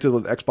I'm connected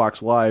with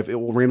Xbox Live, it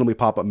will randomly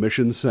pop up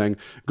missions saying,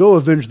 go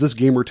avenge this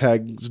gamer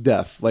tag's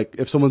death. Like,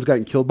 if someone's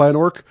gotten killed by an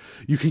orc,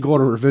 you can go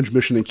on a revenge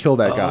mission and kill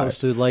that guy.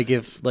 So,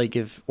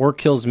 if orc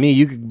kills me,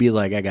 you could be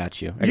like, I got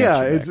you.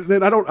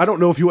 Then I don't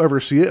know if you'll ever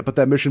see it, but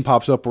that mission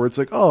pops up where it's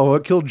like, oh,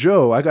 it killed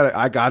Joe. I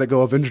gotta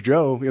go avenge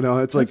Joe. You know,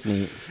 it's That's like,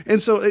 neat.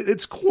 And so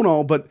it's cool and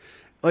all, but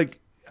like,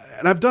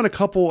 and I've done a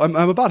couple, I'm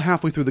about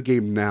halfway through the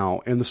game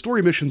now, and the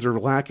story missions are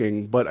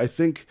lacking, but I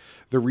think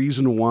the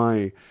reason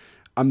why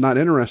I'm not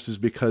interested is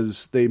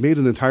because they made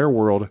an entire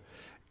world,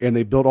 and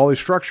they built all these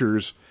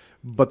structures,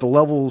 but the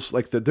levels,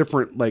 like the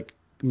different, like,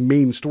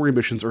 main story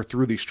missions are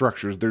through these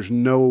structures. There's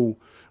no,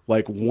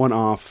 like,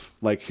 one-off,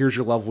 like, here's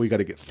your level, you got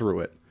to get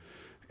through it.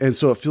 And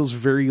so it feels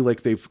very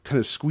like they've kind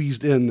of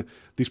squeezed in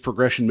these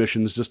progression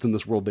missions just in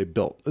this world they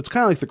built. It's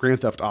kind of like the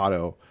Grand Theft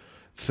Auto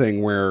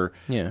thing where,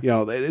 you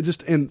know, it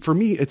just, and for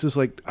me, it's just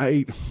like,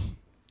 I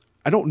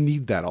don't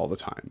need that all the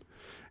time.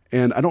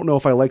 And I don't know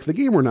if I like the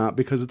game or not,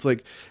 because it's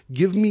like,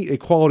 give me a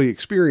quality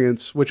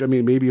experience, which, I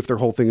mean, maybe if their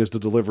whole thing is to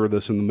deliver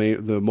this in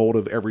the mold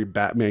of every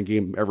Batman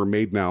game ever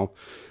made now.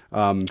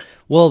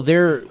 Well,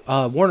 they're,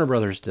 Warner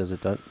Brothers does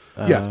it.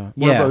 Warner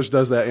Brothers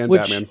does that, and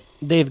which Batman.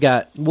 They've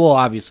got, well,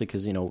 obviously,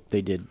 because, you know,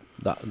 they did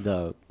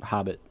the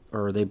Hobbit,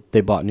 or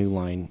they bought New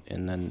Line,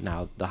 and then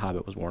now the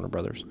Hobbit was Warner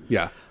Brothers.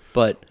 Yeah.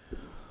 But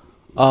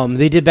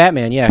they did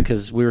Batman, yeah,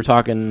 because we were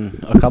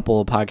talking a couple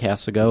of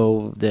podcasts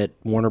ago that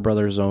Warner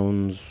Brothers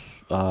owns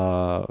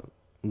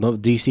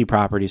DC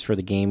properties for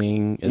the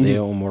gaming, and they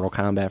own Mortal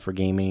Kombat for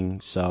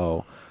gaming.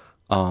 So,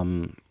 they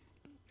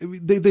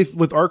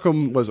with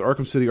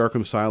Arkham City,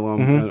 Arkham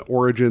Asylum, and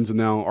Origins, and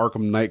now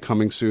Arkham Knight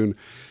coming soon.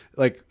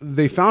 Like,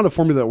 they found a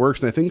formula that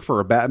works, and I think for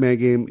a Batman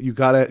game, you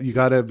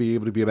gotta be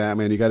able to be a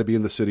Batman. You got to be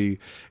in the city,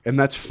 and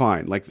that's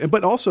fine. Like,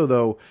 but also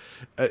though,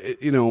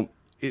 you know,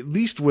 at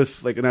least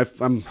with like, and I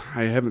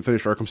haven't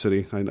finished Arkham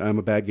City. I'm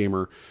a bad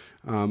gamer,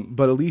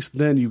 but at least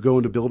then you go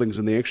into buildings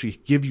and they actually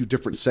give you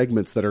different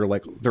segments that are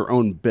like their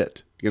own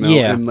bit, you know.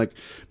 Yeah. And like,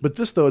 but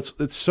this though,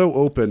 it's so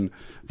open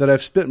that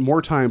I've spent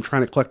more time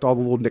trying to collect all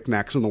the little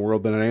knickknacks in the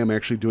world than I am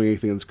actually doing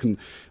anything that's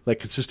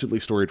consistently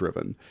story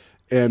driven.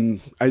 And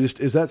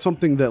is that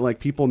something that like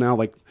people now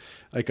like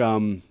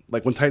when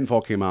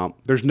Titanfall came out,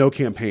 there's no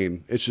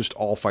campaign. It's just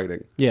all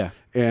fighting. Yeah.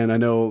 And I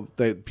know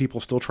that people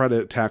still try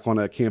to tack on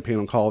a campaign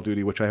on Call of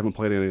Duty, which I haven't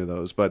played any of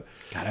those, but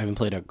God, I haven't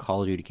played a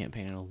Call of Duty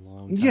campaign in a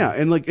long time. Yeah.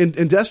 And like,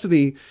 and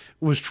Destiny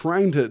was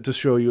trying to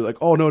show you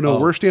like, we're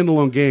a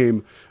standalone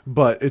game,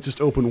 but it's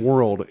just open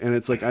world. And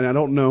it's like, and I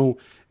don't know,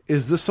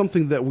 is this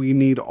something that we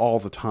need all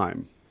the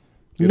time?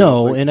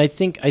 And I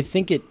think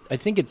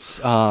it's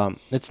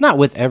not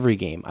with every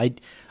game.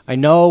 I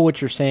know what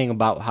you're saying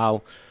about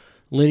how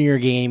linear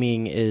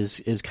gaming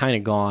is kind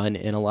of gone,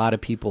 and a lot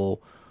of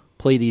people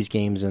play these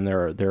games and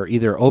they're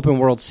either open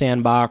world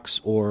sandbox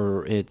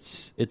or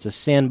it's a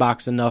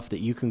sandbox enough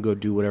that you can go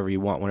do whatever you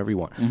want whenever you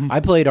want.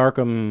 I played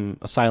Arkham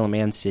Asylum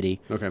and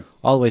City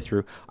all the way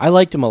through. I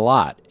liked them a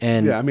lot,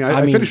 and yeah,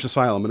 I finished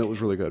Asylum and it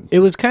was really good. It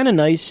was kind of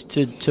nice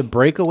to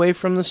break away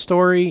from the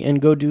story and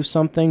go do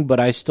something, but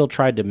I still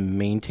tried to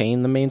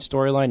maintain the main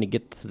storyline to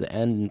get to the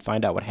end and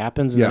find out what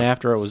happens. And then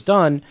after it was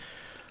done,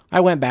 I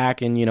went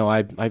back and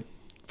I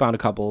found a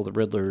couple of the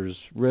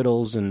Riddler's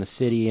riddles in the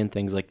city and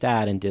things like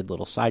that, and did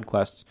little side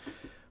quests.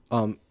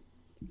 Yeah,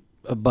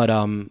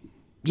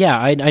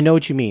 I know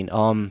what you mean.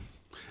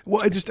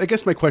 Well, I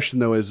guess my question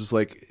though is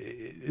like,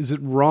 is it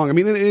wrong? I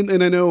mean,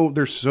 and I know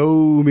there's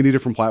so many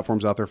different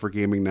platforms out there for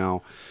gaming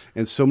now,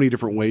 and so many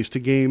different ways to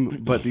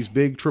game. But these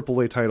big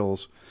AAA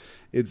titles,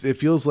 it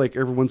feels like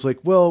everyone's like,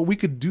 well, we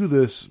could do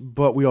this,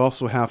 but we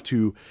also have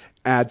to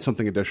add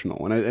something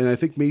additional. And I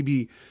think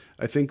maybe.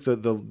 I think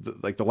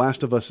the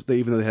Last of Us,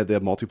 even though they had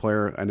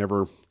multiplayer, I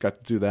never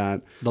got to do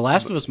that. The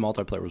Last of Us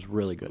multiplayer was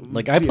really good.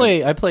 Like I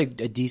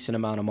played a decent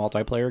amount of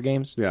multiplayer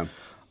games. Yeah.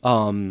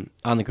 On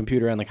the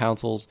computer and the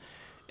consoles,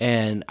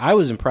 and I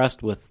was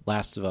impressed with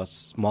Last of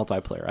Us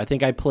multiplayer. I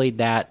think I played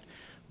that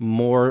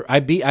more.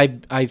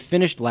 I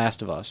finished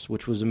Last of Us,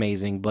 which was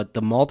amazing, but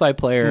the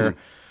multiplayer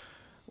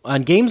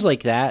on games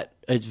like that,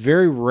 it's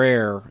very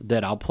rare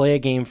that I'll play a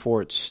game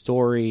for its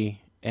story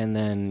and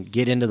then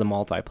get into the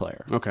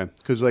multiplayer. Okay,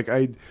 because like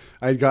I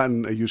had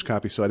gotten a used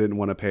copy, so I didn't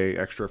want to pay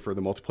extra for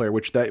the multiplayer,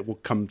 which that will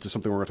come to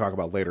something we're going to talk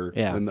about later.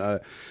 Yeah.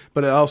 And,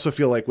 but I also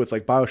feel like with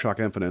like BioShock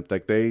Infinite,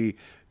 like they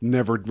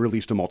never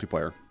released a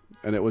multiplayer,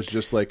 and it was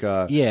just like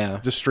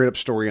just straight up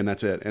story, and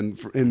that's it.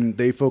 And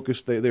they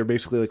focused. They're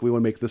basically like, we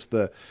want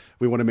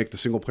to make the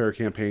single player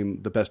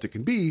campaign the best it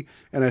can be,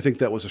 and I think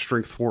that was a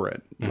strength for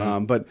it.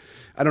 But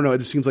I don't know. It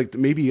just seems like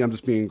maybe I'm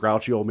just being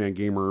grouchy old man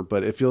gamer,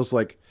 but it feels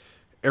like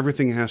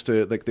everything has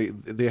to, like,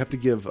 they have to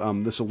give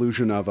this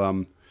illusion of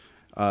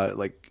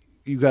like,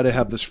 you got to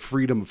have this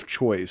freedom of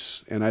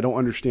choice, and I don't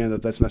understand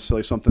that that's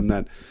necessarily something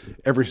that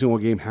every single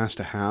game has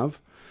to have.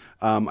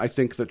 I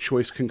think that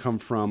choice can come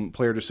from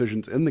player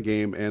decisions in the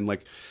game, and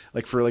like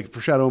for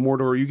Shadow of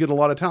Mordor, you get a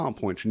lot of talent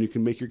points, and you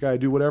can make your guy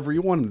do whatever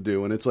you want him to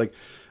do, and it's like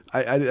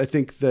I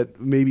think that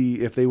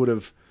maybe if they would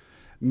have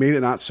made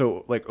it not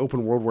so like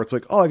open world where it's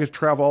like, oh, I get to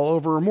travel all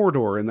over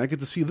Mordor and I get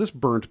to see this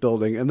burnt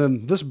building and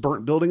then this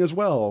burnt building as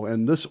well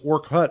and this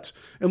orc hut,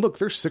 and look,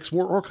 there's 6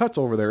 more orc huts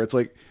over there. It's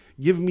like,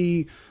 give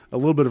me a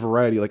little bit of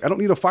variety. Like, I don't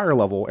need a fire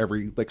level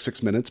every like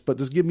 6 minutes, but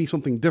just give me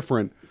something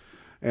different.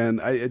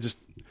 And I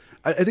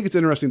think it's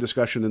an interesting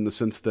discussion in the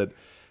sense that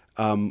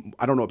I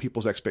don't know what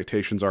people's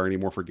expectations are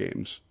anymore for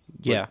games.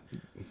 Yeah,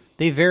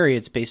 they vary.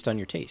 It's based on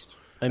your taste.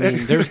 I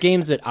mean, there's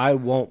games that I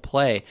won't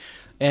play.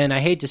 And I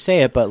hate to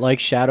say it, but like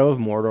Shadow of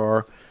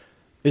Mordor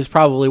is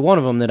probably one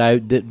of them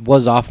that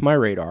was off my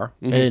radar.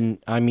 Mm-hmm. And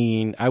I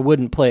mean, I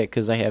wouldn't play it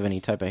because I have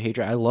any type of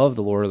hatred. I love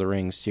the Lord of the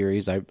Rings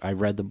series. I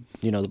read the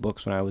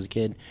books when I was a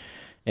kid,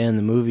 and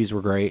the movies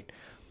were great.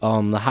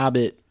 The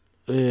Hobbit,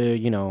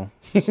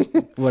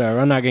 whatever.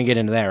 I'm not gonna get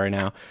into that right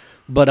now.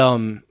 But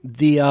we're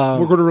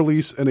going to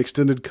release an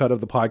extended cut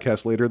of the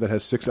podcast later that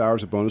has 6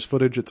 hours of bonus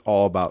footage. It's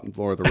all about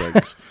Lord of the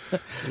Rings,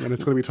 and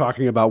it's going to be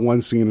talking about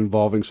one scene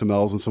involving some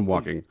elves and some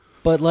walking.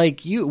 But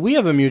like we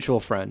have a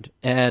mutual friend,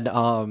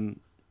 and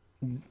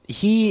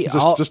he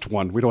just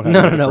one. We don't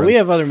have no. We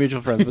have other mutual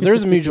friends, but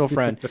there's a mutual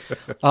friend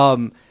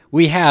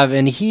we have,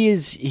 and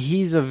he's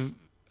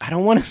I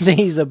don't want to say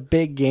he's a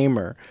big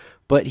gamer,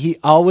 but he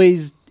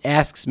always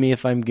asks me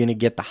if I'm going to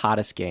get the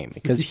hottest game,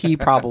 because he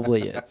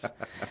probably is.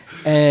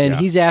 And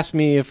he's asked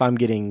me if I'm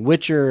getting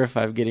Witcher, if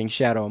I'm getting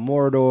Shadow of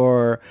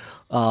Mordor,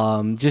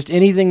 just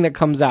anything that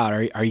comes out.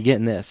 Are you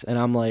getting this? And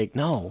I'm like,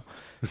 no.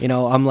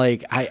 I'm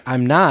like,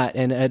 I'm not.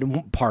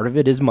 And part of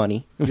it is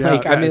money.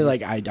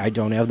 I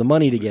don't have the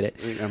money to get it.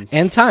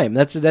 And time.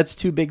 That's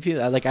too big.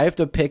 Like, I have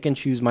to pick and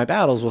choose my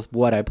battles with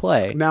what I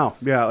play. Now,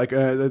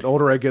 the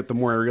older I get, the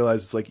more I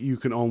realize it's like you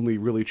can only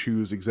really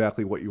choose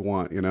exactly what you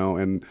want,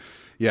 and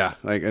yeah,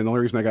 and the only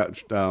reason I got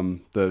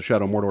the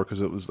Shadow of Mordor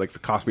because it was like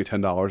it cost me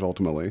 $10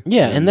 ultimately.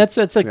 Yeah, and that's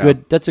a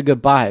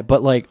good buy.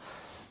 But like,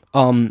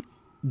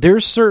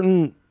 there's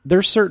certain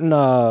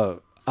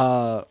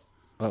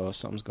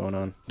something's going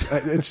on.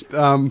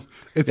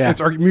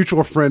 It's our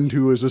mutual friend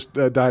who has just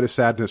died of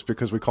sadness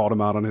because we called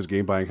him out on his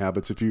game buying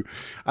habits. I don't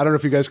know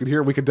if you guys can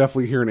hear, we could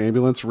definitely hear an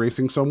ambulance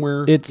racing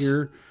somewhere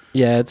here.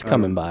 Yeah, it's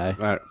coming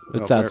by.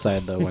 It's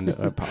outside the window.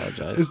 I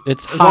apologize.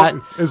 It's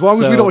hot. As long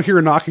as we don't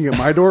hear knocking at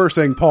my door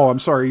saying, "Paul, I'm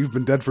sorry, you've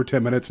been dead for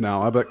 10 minutes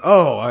now." I'm like,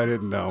 "Oh, I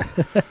didn't know."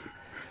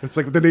 It's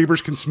like the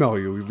neighbors can smell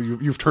you.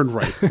 You've turned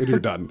right and you're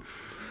done.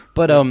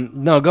 But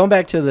no, going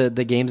back to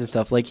the games and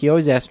stuff, like he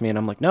always asks me, and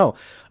I'm like, no.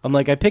 I'm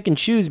like, I pick and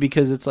choose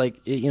because it's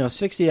like,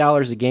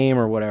 $60 a game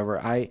or whatever.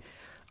 I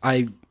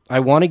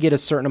want to get a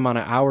certain amount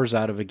of hours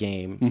out of a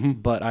game,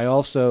 but I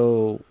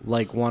also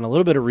like want a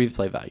little bit of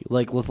replay value.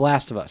 Like with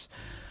Last of Us,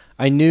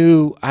 I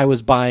knew I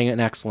was buying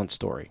an excellent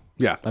story.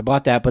 Yeah, I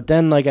bought that, but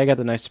then like I got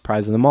the nice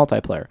surprise in the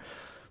multiplayer.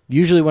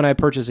 Usually when I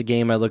purchase a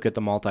game, I look at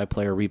the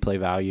multiplayer replay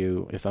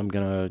value if I'm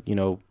gonna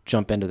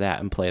jump into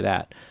that and play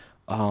that.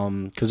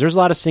 Because there's a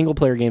lot of single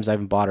player games I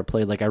haven't bought or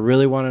played. Like I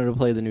really wanted to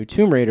play the new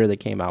Tomb Raider that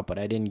came out, but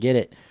I didn't get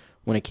it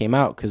when it came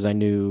out because I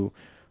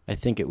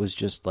think it was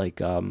just like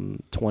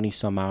 20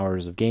 some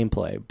hours of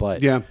gameplay.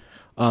 But yeah.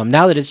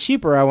 Now that it's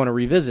cheaper, I want to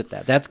revisit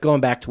that. That's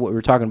going back to what we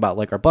were talking about,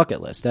 like our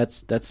bucket list.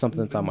 That's something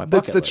that's on my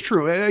bucket list. That's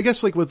true. I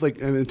guess like with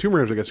and Tomb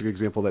Raider is I guess a good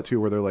example of that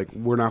too, where they're like,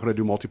 we're not going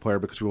to do multiplayer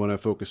because we want to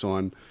focus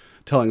on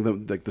telling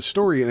them like the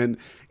story. And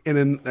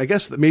then I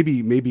guess that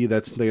maybe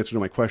that's the answer to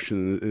my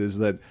question is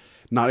that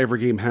not every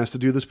game has to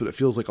do this, but it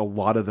feels like a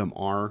lot of them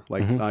are.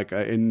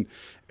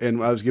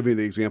 And I was giving you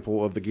the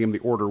example of the game The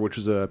Order, which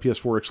is a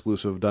PS4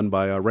 exclusive done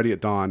by Ready at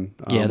Dawn.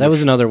 That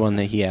was another one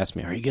that he asked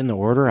me, are you getting The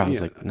Order? I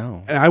was like,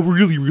 no. And I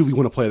really, really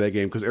want to play that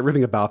game because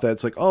everything about that,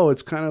 it's like, oh,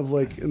 it's kind of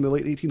like in the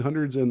late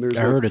 1800s, and there's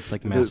heard it's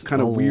like this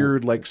kind of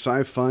weird, like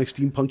sci-fi,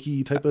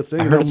 steampunky type of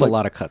thing. I heard it's a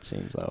lot of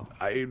cutscenes, though.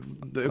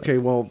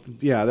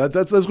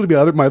 That's going to be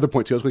my other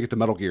point, too. I was going to get to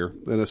Metal Gear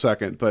in a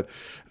second. But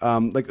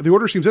like The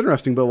Order seems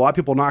interesting, but a lot of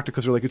people knocked it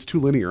because they're like, it's too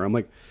linear. I'm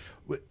like,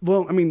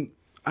 well, I mean,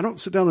 I don't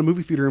sit down in a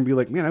movie theater and be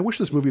like, man, I wish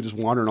this movie just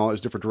wandered in all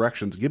these different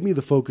directions. Give me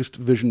the focused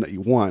vision that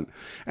you want.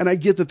 And I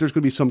get that there's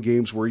going to be some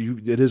games where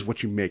it is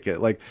what you make it.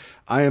 Like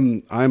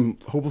I'm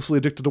hopelessly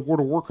addicted to World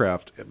of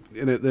Warcraft,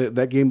 and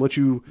that game lets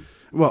you.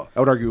 Well, I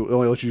would argue it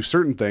only lets you do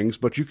certain things,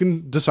 but you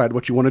can decide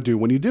what you want to do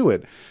when you do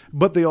it.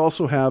 But they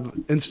also have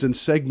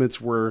instance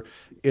segments where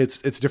it's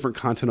different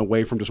content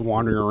away from just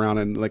wandering around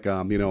and like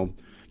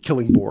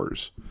killing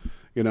boars,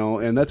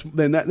 and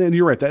then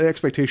you're right. That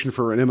expectation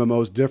for an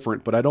MMO is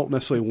different, but I don't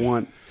necessarily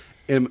want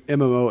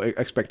MMO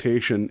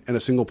expectation in a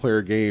single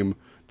player game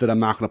that I'm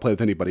not going to play with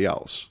anybody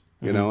else.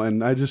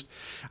 And I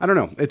don't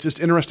know. It's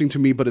just interesting to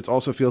me, but it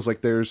also feels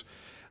like there's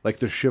like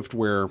the shift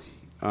where.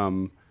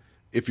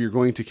 If you're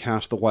going to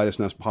cast the widest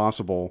net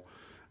possible,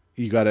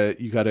 you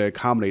gotta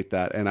accommodate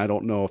that, and I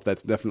don't know if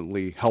that's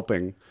definitely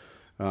helping.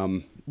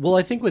 Well,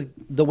 I think with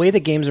the way that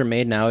games are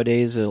made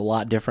nowadays is a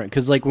lot different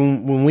because, like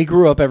when we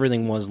grew up,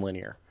 everything was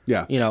linear.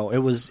 Yeah, it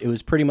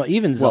was pretty much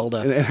even Zelda.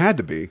 Well, it had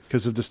to be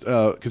because of just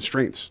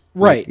constraints,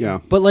 right? Yeah,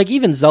 but like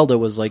even Zelda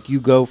was like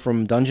you go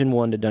from Dungeon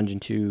 1 to Dungeon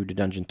 2 to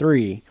Dungeon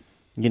 3.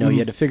 You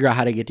had to figure out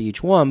how to get to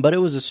each one, but it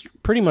was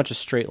pretty much a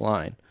straight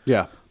line.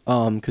 Yeah.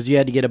 Because you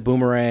had to get a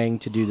boomerang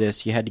to do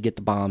this, you had to get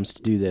the bombs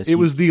to do this. It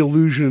was the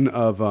illusion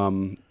of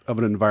an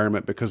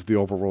environment because of the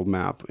overworld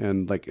map,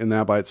 and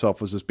that by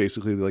itself was just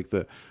basically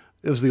it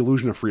was the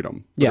illusion of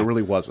freedom. But it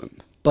really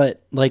wasn't.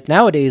 But like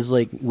nowadays,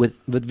 like with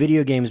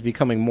video games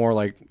becoming more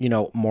like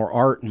more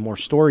art and more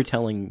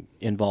storytelling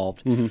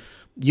involved,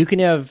 you can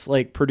have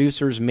like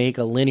producers make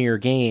a linear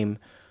game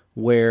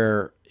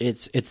where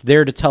it's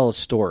there to tell a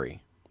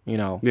story.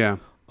 Yeah.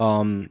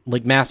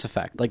 Like Mass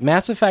Effect. Like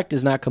Mass Effect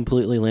is not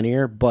completely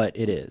linear, but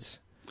it is.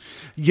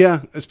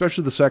 Yeah,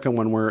 especially the second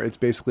one where it's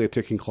basically a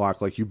ticking clock.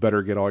 Like you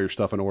better get all your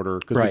stuff in order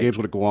because the game's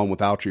going to go on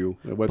without you,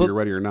 whether you're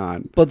ready or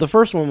not. But the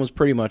first one was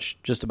pretty much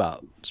just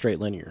about straight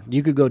linear.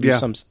 You could go do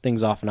some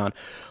things off and on,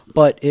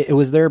 but it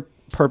was their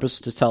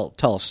purpose to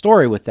tell a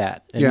story with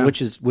that, and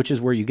which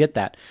is where you get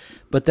that.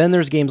 But then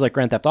there's games like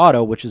Grand Theft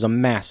Auto, which is a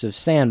massive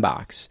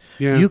sandbox.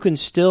 Yeah. You can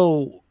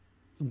still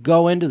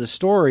go into the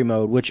story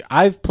mode, which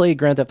I've played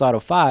Grand Theft Auto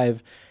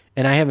 5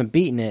 and I haven't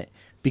beaten it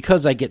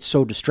because I get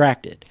so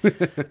distracted.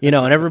 And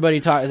everybody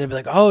they'd be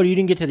like, "Oh, you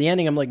didn't get to the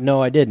ending." I'm like, "No,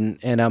 I didn't."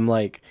 And I'm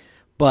like,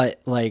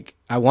 "But like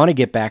I want to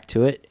get back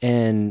to it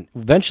and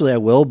eventually I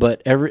will,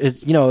 but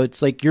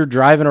it's like you're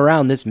driving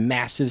around this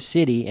massive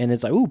city and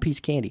it's like, "Ooh, piece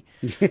of candy."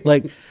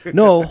 Like,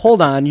 "No,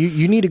 hold on.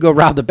 You need to go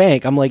rob the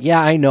bank." I'm like,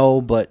 "Yeah, I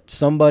know, but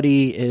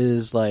somebody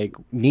is like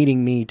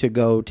needing me to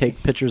go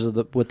take pictures with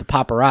the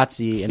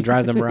paparazzi and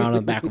drive them around on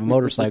the back of a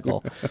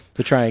motorcycle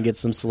to try and get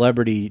some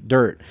celebrity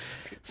dirt."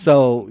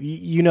 So,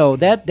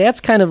 that's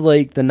kind of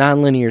like the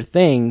nonlinear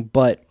thing,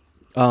 but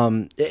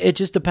it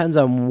just depends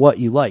on what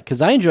you like.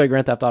 Because I enjoy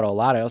Grand Theft Auto a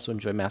lot. I also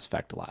enjoy Mass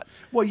Effect a lot.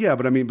 Well, yeah,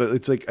 but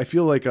it's like I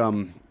feel like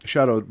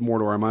Shadow of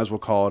Mordor. I might as well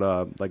call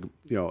it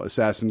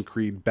Assassin's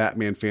Creed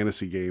Batman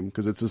fantasy game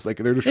because it's just like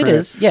they're just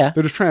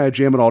trying to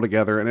jam it all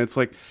together, and it's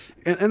like,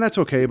 and that's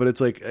okay. But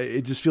it's like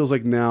it just feels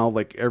like now,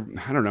 like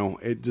I don't know.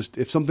 It just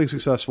if something's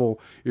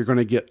successful, you're going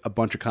to get a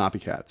bunch of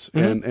copycats,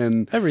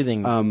 and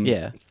everything.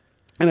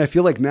 And I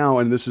feel like now,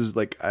 and this is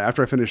like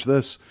after I finish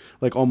this,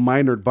 like on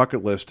my nerd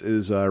bucket list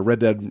is Red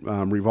Dead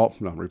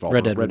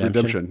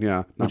Redemption.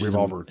 Yeah, not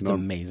Revolver. It's an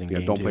amazing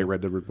game. Don't play Red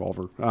Dead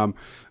Revolver.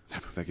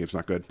 That game's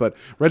not good. But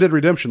Red Dead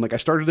Redemption, like I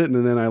started it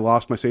and then I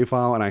lost my save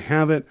file and I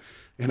have it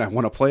and I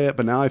want to play it,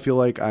 but now I feel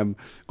like I'm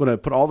going to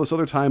put all this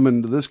other time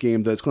into this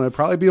game that's going to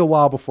probably be a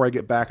while before I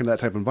get back into that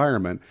type of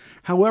environment.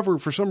 However,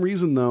 for some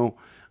reason though,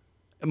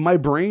 my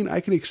brain, I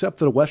can accept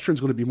that a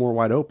Western's going to be more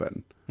wide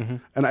open.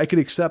 And I can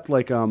accept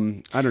like, I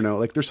don't know,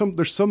 like there's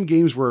some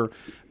games where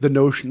the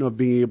notion of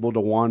being able to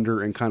wander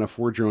and kind of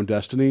forge your own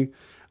destiny,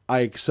 I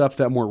accept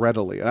that more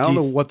readily. And I don't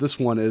know what this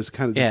one is.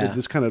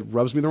 This kind of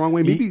rubs me the wrong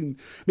way. Maybe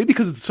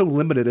because it's so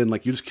limited and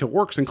like you just kill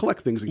orcs and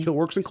collect things and kill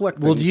orcs and collect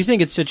things. Well, do you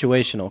think it's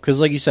situational?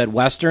 Because like you said,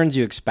 Westerns,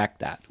 you expect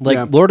that.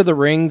 Like Lord of the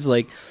Rings,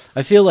 like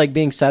I feel like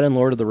being set in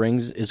Lord of the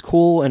Rings is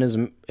cool and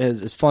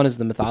as fun as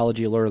the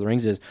mythology of Lord of the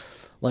Rings is.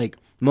 Like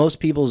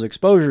most people's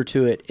exposure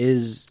to it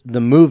is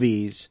the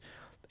movies.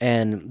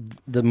 And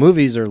the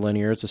movies are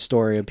linear. It's a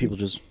story of people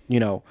just,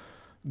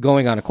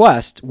 going on a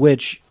quest,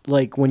 which,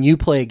 like, when you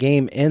play a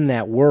game in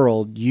that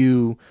world,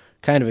 you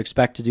kind of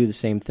expect to do the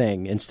same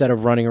thing instead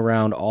of running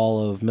around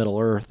all of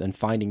Middle-earth and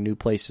finding new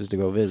places to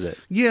go visit.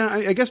 Yeah,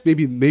 I guess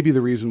maybe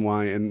the reason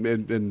why, and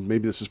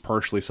maybe this is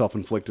partially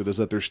self-inflicted, is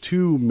that there's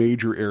two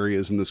major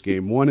areas in this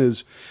game. One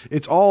is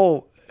it's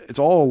all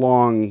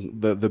along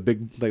the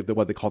big, like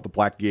what they call the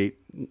Black Gate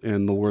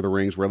in the Lord of the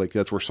Rings, where like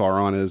that's where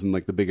Sauron is and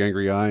like the big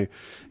angry eye.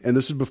 And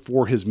this is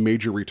before his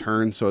major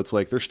return, so it's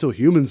like there's still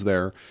humans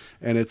there,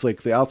 and it's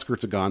like the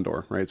outskirts of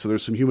Gondor, right? So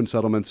there's some human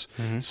settlements.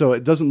 So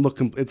it doesn't look.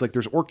 It's like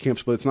there's orc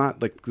camps, but it's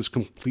not like this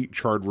complete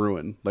charred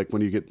ruin like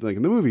when you get like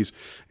in the movies.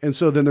 And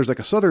so then there's like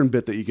a southern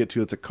bit that you get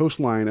to. It's a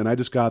coastline, and I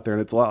just got there,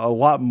 and it's a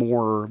lot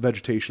more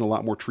vegetation, a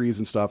lot more trees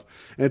and stuff,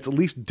 and it's at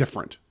least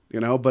different.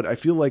 But I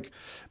feel like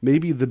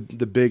maybe the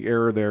big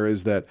error there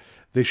is that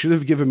they should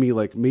have given me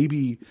like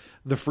maybe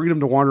the freedom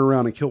to wander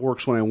around and kill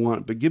orcs when I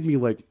want, but give me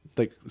like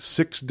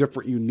 6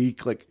 different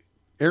unique like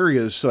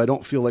areas so I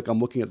don't feel like I'm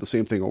looking at the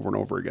same thing over and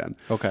over again.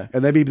 Okay.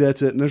 And then maybe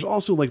that's it. And there's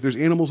also like there's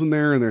animals in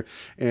there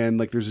and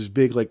like there's this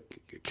big like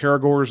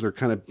Caragors. They're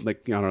kind of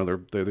like, I don't know,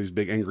 they're these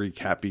big angry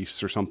cat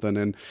beasts or something.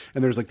 And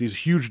there's like these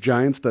huge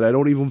giants that I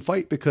don't even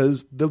fight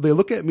because they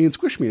look at me and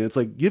squish me. And it's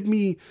like, give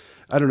me,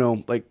 I don't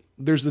know, like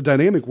there's a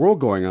dynamic world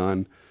going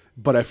on,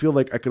 but I feel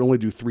like I can only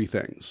do 3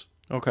 things.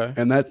 Okay.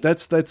 And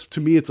that's to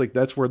me, it's like,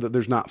 that's where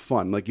there's not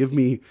fun. Like give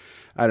me,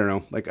 I don't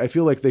know, like I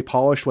feel like they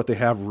polished what they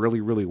have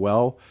really, really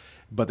well,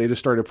 but they just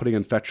started putting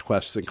in fetch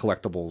quests and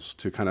collectibles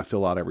to kind of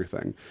fill out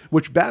everything,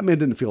 which Batman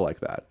didn't feel like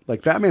that.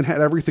 Like Batman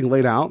had everything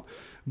laid out,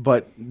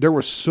 but there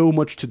was so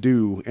much to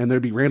do and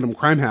there'd be random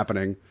crime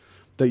happening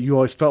that you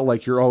always felt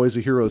like you're always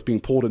a hero that's being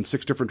pulled in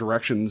 6 different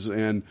directions.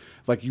 And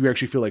like, you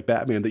actually feel like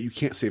Batman that you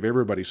can't save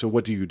everybody. So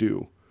what do you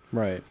do?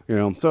 Right.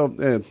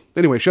 So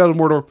anyway, Shadow of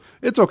Mordor,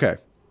 it's okay.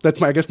 That's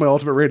I guess my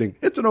ultimate rating.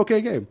 It's an okay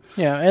game.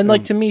 Yeah. And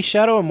like to me,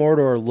 Shadow of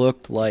Mordor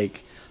looked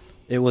like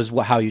it was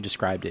how you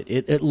described it.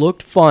 It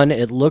looked fun.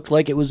 It looked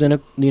like it was in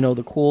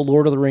the cool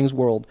Lord of the Rings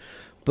world,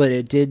 but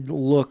it did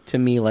look to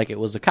me like it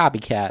was a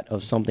copycat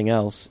of something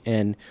else.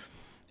 And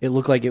it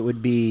looked like it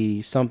would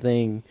be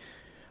something,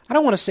 I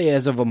don't want to say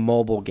as of a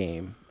mobile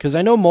game, because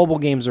I know mobile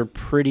games are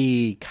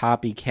pretty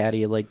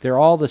copycatty. Like they're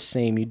all the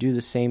same. You do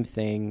the same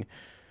thing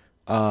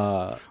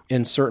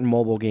in certain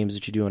mobile games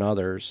that you do in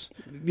others.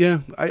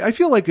 Yeah, I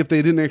feel like if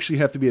they didn't actually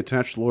have to be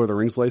attached to the Lord of the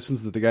Rings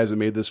license, that the guys that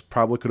made this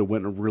probably could have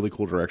went in a really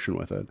cool direction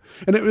with it.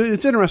 And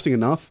it's interesting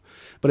enough,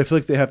 but I feel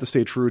like they have to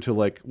stay true to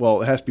like,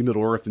 well, it has to be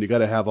Middle Earth and you got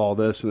to have all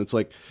this. And it's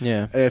like,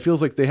 yeah, it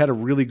feels like they had a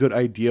really good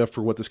idea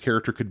for what this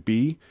character could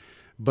be,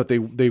 but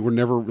they were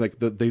never like,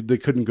 they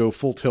couldn't go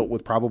full tilt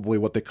with probably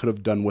what they could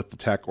have done with the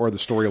tech or the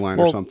storyline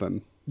or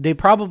something. They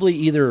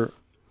probably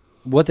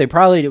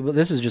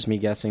this is just me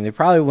guessing, they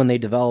probably, when they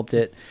developed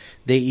it,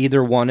 they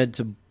either wanted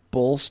to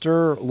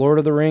bolster Lord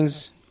of the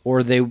Rings,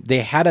 or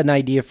they had an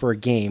idea for a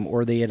game,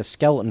 or they had a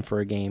skeleton for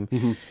a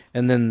game,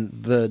 and then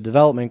the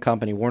development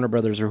company, Warner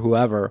Brothers or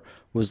whoever,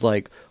 was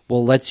like,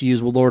 well, let's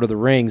use Lord of the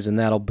Rings, and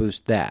that'll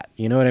boost that.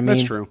 You know what I mean?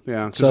 That's true,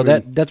 yeah. So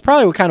that's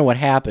probably kind of what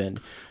happened.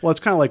 Well, it's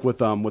kind of like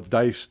with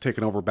DICE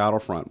taking over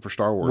Battlefront for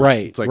Star Wars.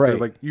 Right, It's like, right. They're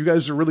like, you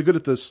guys are really good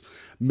at this,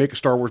 make a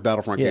Star Wars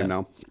Battlefront game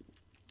now.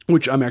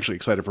 Which I'm actually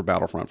excited for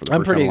Battlefront for the I'm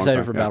first time pretty in a long excited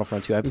time. for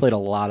Battlefront too. I played a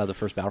lot of the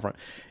first Battlefront,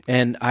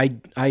 and I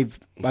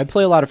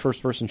play a lot of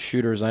first person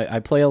shooters. I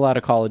play a lot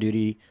of Call of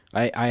Duty.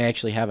 I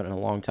actually haven't in a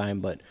long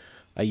time, but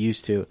I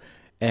used to.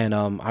 And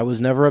I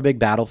was never a big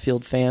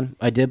Battlefield fan.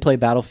 I did play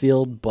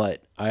Battlefield,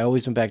 but I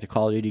always went back to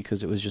Call of Duty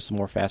because it was just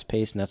more fast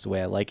paced, and that's the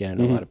way I like it. I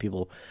know a lot of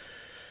people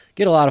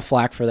get a lot of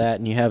flack for that,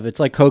 and it's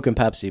like Coke and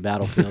Pepsi,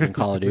 Battlefield and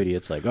Call of Duty.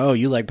 It's like, oh,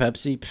 you like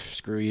Pepsi? Pff,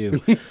 screw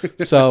you.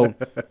 So,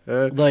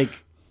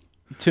 like,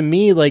 to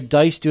me, like,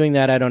 DICE doing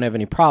that, I don't have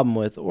any problem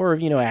with, or,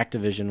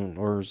 Activision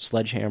or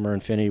Sledgehammer,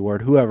 Infinity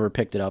Ward, whoever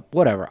picked it up,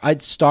 whatever.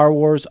 Star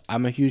Wars,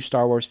 I'm a huge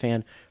Star Wars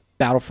fan.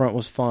 Battlefront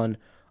was fun.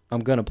 I'm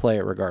going to play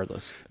it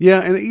regardless. Yeah,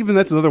 and even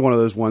that's another one of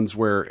those ones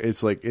where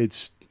it's like,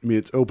 it's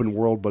open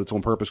world, but it's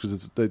on purpose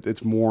because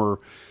it's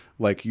more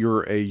like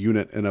you're a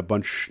unit in a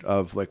bunch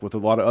of, like, with a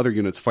lot of other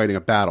units fighting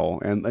a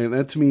battle. And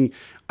that, to me,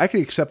 I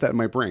can accept that in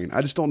my brain.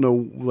 I just don't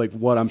know, like,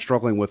 what I'm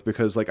struggling with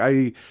because, like,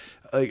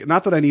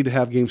 not that I need to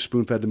have games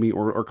spoon-fed to me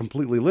or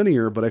completely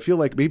linear, but I feel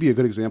like maybe a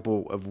good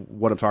example of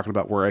what I'm talking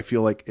about where I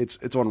feel like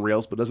it's on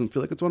rails but doesn't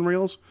feel like it's on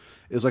rails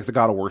is like the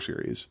God of War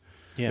series.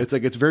 Yeah. It's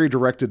like it's very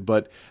directed,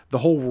 but the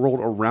whole world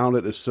around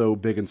it is so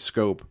big in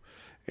scope.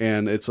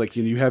 And it's like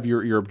you have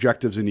your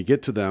objectives and you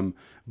get to them,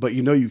 but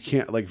you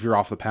can't like veer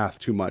off the path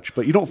too much,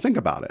 but you don't think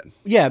about it.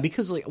 Yeah,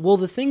 because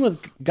the thing with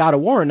God of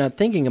War and not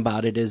thinking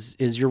about it is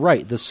you're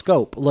right, the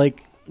scope.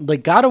 Like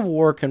God of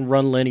War can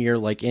run linear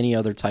like any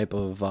other type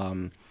of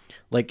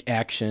like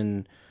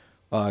action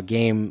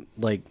game,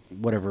 like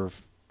whatever,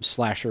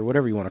 slasher,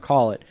 whatever you want to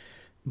call it.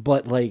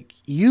 But like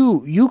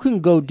you can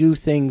go do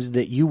things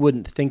that you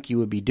wouldn't think you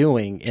would be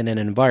doing in an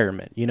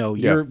environment.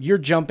 You're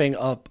jumping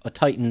up a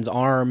Titan's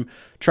arm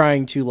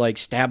trying to like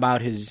stab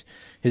out his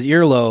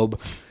earlobe,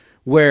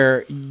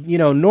 where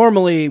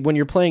normally when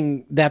you're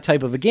playing that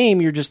type of a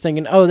game, you're just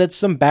thinking, oh, that's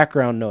some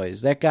background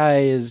noise. That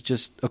guy is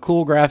just a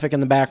cool graphic in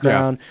the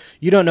background. Yeah.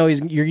 You don't know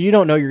you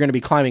don't know you're going to be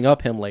climbing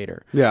up him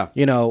later. Yeah.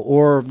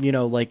 Or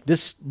like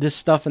this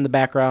stuff in the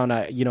background.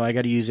 I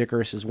got to use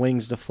Icarus's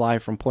wings to fly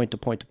from point to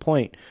point to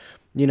point.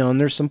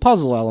 And there's some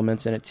puzzle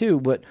elements in it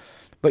too, but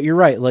you're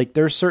right. Like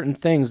there's certain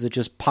things that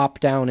just pop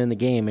down in the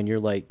game, and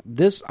you're like,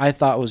 this I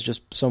thought was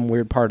just some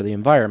weird part of the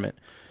environment.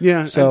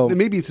 Yeah, so and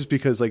maybe it's just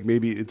because like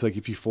maybe it's like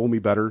if you fool me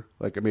better,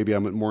 like maybe I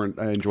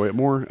enjoy it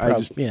more.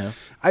 Maybe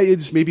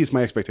it's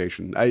my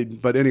expectation.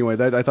 But anyway,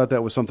 I thought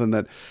that was something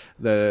that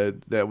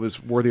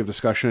was worthy of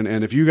discussion.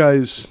 And if you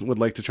guys would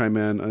like to chime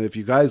in, if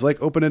you guys like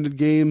open-ended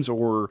games,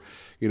 or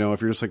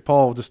if you're just like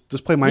Paul, just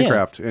play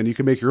Minecraft and you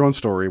can make your own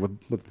story with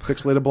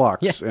pixelated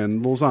blocks and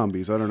little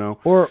zombies. I don't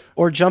know,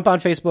 or jump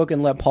on Facebook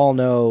and let Paul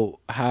know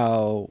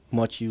how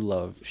much you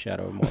love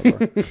Shadow of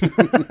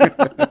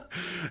Mordor.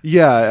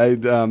 Yeah,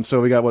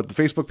 so we got the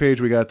Facebook page,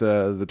 we got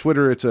the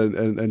Twitter, it's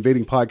an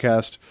Invading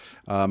Podcast,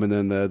 and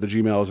then the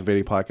Gmail is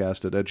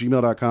invadingpodcast at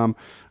gmail.com.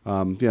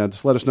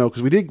 Just let us know,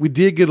 because we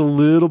did get a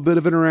little bit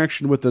of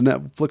interaction with the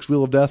Netflix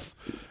Wheel of Death.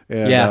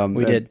 And,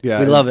 we did.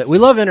 Yeah, we love it. We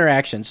love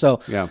interaction.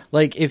 So, Yeah.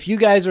 like, if you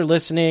guys are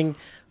listening,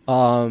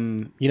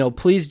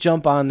 please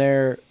jump on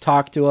there,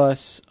 talk to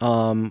us.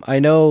 I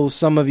know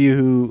some of you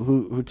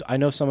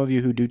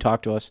who do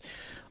talk to us,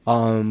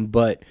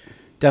 but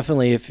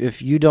definitely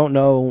if you don't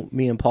know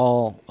me and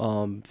Paul,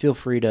 feel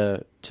free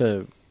to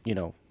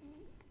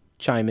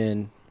chime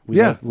in.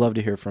 We'd love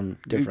to hear from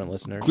different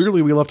listeners.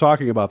 Clearly, we love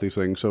talking about these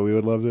things, so we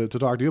would love to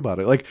talk to you about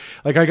it. Like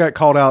I got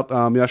called out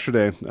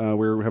yesterday. We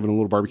were having a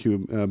little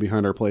barbecue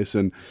behind our place,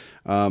 and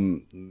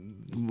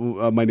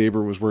my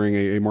neighbor was wearing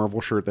a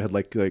Marvel shirt that had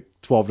like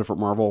 12 different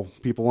Marvel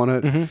people on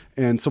it, Mm-hmm.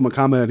 and someone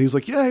commented, he's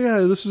like, yeah,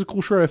 this is a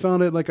cool shirt, I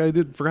found it, like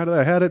forgot that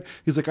I had it.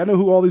 He's like, I know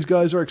who all these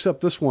guys are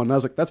except this one. And I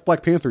was like, that's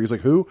Black Panther. He's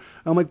like, who?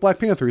 I'm like, Black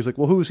Panther. He's like,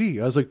 well, who is he?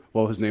 I was like,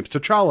 well, his name's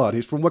T'Challa, and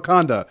he's from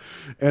Wakanda.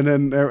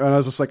 And I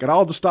was just like, and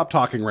I'll just stop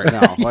talking right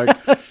now.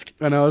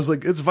 And I was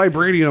like, it's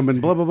vibranium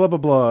and blah, blah, blah, blah,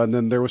 blah. And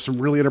then there was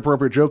some really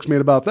inappropriate jokes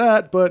made about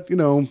that, but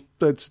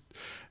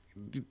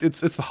it's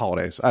the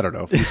holidays. I don't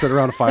know. You sit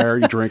around a fire,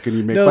 you drink, and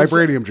you make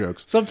vibranium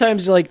jokes.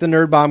 Sometimes like the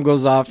nerd bomb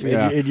goes off,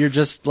 and you're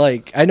just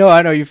like, I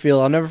know you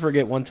feel. I'll never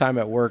forget one time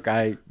at work.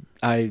 One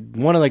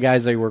of the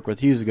guys I work with,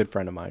 he was a good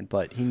friend of mine,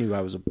 but he knew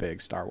I was a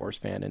big Star Wars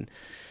fan,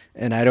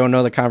 and I don't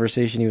know the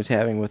conversation he was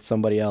having with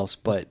somebody else,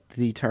 but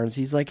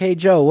he's like, hey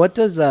Joe,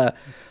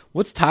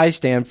 what's TIE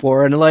stand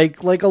for? And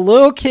like a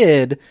little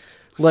kid.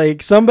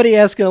 Like somebody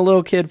asking a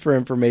little kid for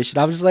information.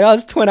 I was just like, oh,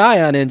 it's twin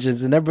ion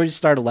engines, and everybody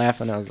started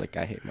laughing. I was like,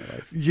 I hate my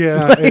life.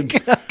 Yeah,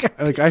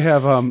 I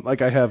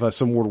have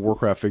some World of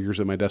Warcraft figures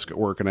at my desk at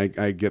work, and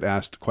I get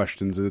asked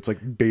questions, and it's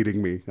like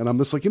baiting me, and I'm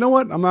just like, you know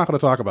what? I'm not going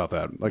to talk about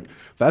that. Like,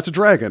 that's a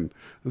dragon.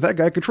 That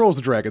guy controls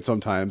the dragon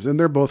sometimes, and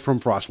they're both from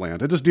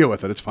Frostland. I just deal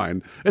with it. It's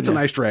fine. It's a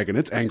nice dragon.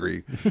 It's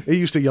angry. It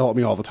used to yell at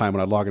me all the time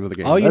when I'd log into the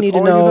game. All you need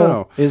to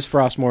know is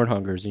Frostmourne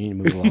hungers, and you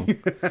need to move along.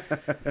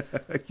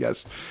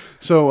 Yes.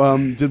 So,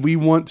 did we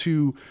want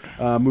to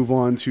move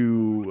on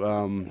to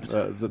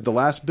the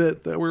last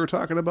bit that we were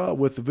talking about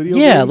with the video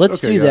games? Let's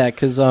do that,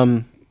 because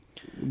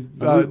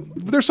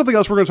there's something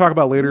else we're going to talk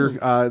about later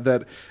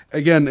that,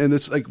 again, and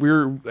it's like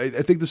I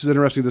think this is an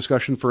interesting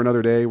discussion for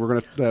another day. We're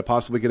going to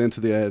possibly get into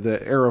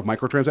the era of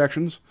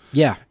microtransactions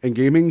and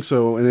gaming.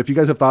 So, and if you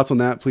guys have thoughts on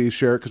that, please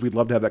share it, because we'd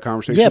love to have that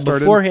conversation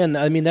started. Beforehand,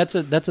 I mean, that's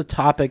a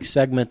topic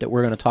segment that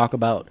we're going to talk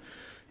about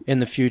in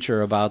the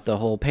future, about the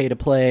whole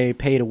pay-to-play,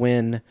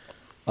 pay-to-win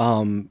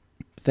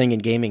thing in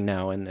gaming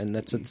now, and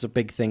it's a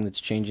big thing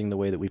that's changing the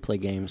way that we play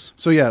games.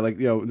 So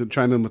to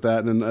chime in with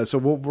that, and so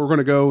we're going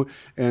to go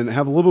and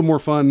have a little bit more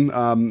fun.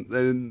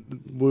 And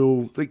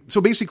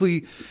so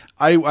basically,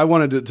 I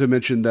wanted to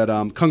mention that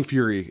Kung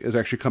Fury is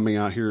actually coming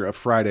out here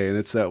Friday, and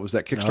that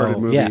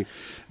Kickstarted movie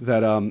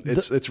that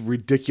it's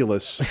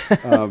ridiculous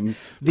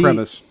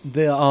premise.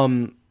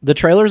 The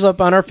trailer's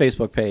up on our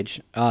Facebook page.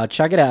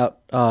 Check it out.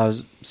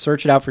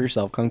 Search it out for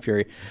yourself, Kung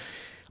Fury.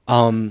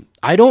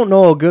 I don't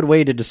know a good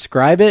way to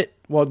describe it.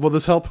 Well, will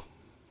this help?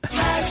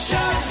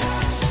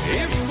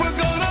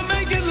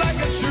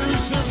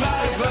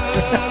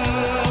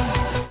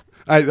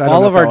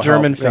 All of our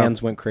German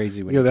fans went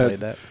crazy when you played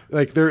that.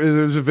 Like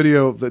there's a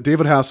video that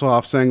David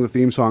Hasselhoff sang the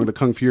theme song to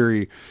Kung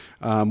Fury,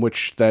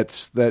 which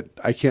that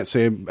I can't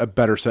say a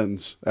better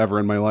sentence ever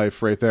in my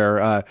life. Right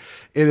there,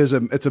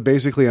 it's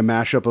basically a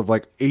mashup of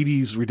like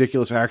 80s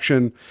ridiculous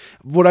action.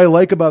 What I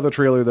like about the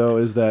trailer though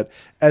is that,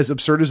 as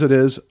absurd as it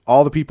is,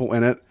 all the people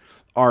in it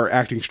are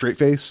acting straight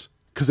face,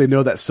 because they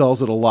know that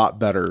sells it a lot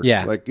better.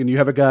 Yeah. And you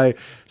have a guy...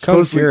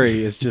 Kung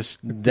Fury is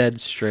just dead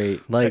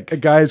straight. A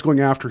guy is going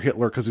after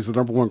Hitler because he's the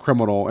number one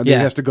criminal, and then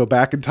he has to go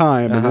back in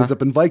time and ends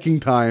up in Viking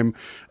time.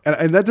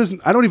 And that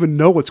doesn't... I don't even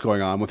know what's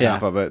going on with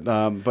half of it,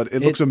 but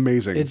it looks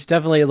amazing. It's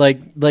definitely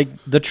like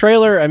the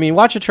trailer... I mean,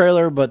 watch a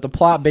trailer, but the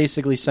plot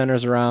basically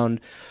centers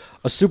around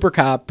a super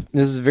cop.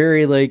 This is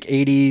very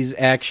 80s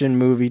action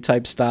movie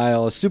type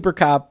style. A super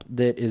cop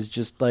that is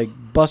just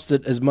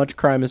busted as much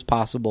crime as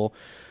possible,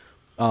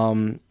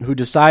 who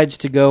decides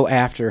to go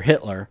after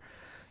Hitler.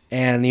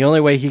 And the only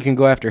way he can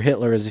go after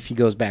Hitler is if he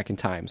goes back in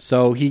time.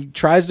 So he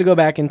tries to go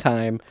back in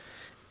time,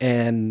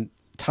 and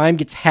time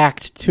gets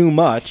hacked too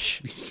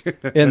much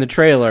in the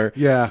trailer.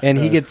 And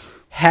he gets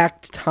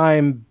hacked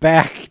time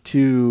back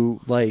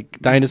to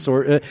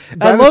dinosaur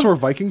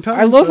Viking time.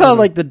 I love how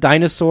the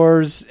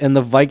dinosaurs and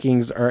the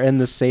Vikings are in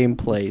the same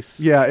place.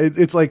 Yeah,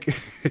 it's like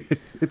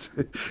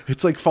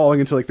it's like falling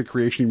into the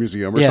Creation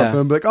Museum or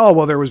something. Like, oh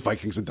well, there was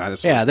Vikings and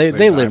dinosaurs. Yeah,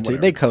 they lived,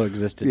 they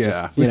coexisted.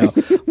 Yeah,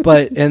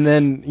 but and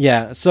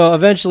then so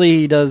eventually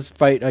he does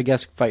fight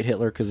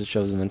Hitler, because it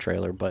shows in the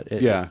trailer. But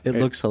it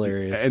looks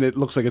hilarious, and it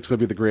looks like it's going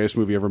to be the greatest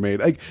movie ever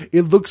made.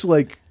 It looks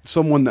like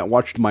someone that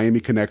watched Miami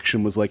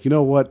Connection was like, you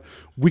know what,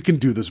 we can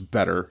do this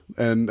better,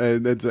 and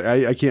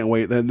I can't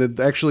wait. And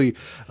actually,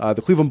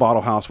 the Cleveland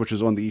Bottle House, which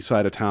is on the east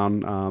side of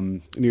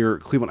town, near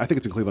Cleveland, I think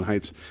it's in Cleveland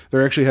Heights.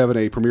 They're actually having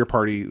a premiere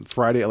party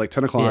Friday at like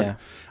 10 o'clock. Yeah.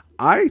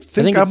 I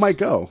think I might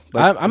go.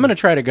 I'm going to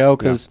try to go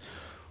because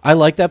I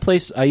like that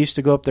place. I used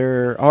to go up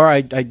there, or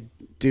I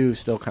do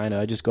still kind of.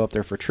 I just go up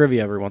there for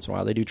trivia every once in a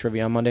while. They do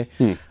trivia on Monday.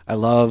 I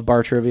love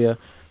bar trivia.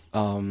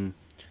 I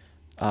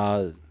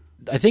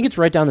think it's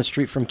right down the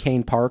street from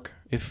Kane Park.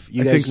 If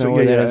you guys know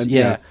where that is,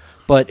 yeah.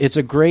 But it's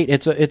a great.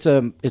 It's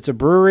a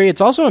brewery.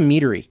 It's also a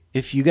meadery.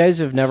 If you guys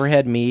have never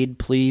had mead,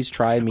 please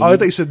try mead. Oh, I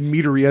thought you said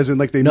meadery, as in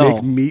like they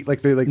make meat,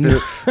 like they like they're.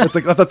 It's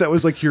like I thought that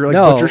was like your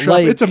butcher shop.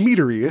 Like, it's a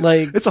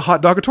meadery. It's a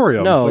hot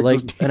dogatorium. No,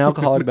 like an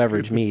alcoholic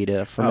beverage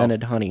mead,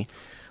 fermented honey.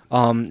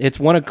 It's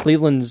one of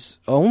Cleveland's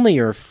only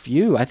or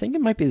few. I think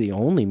it might be the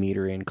only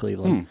meadery in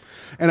Cleveland.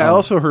 And I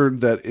also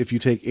heard that if you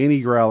take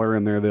any growler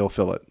in there, they'll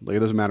fill it. Like, it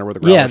doesn't matter where the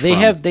growler's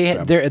from.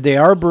 They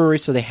are a brewery,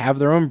 so they have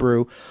their own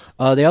brew.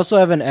 They also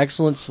have an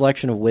excellent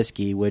selection of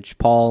whiskey, which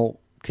Paul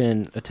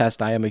can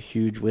attest. I am a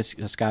huge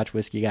Scotch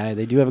whiskey guy.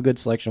 They do have a good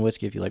selection of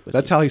whiskey if you like whiskey.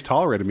 That's how he's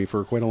tolerated me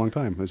for quite a long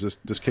time. Is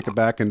just kick it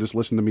back and just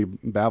listen to me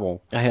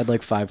babble. I had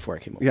like 5 before I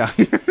came over. Yeah.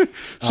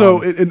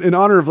 So in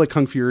honor of like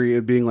Kung Fury,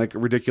 it being like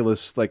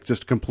ridiculous, like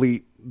just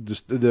complete,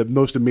 just the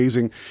most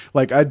amazing.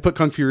 Like I'd put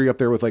Kung Fury up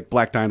there with like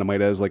Black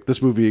Dynamite as like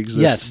this movie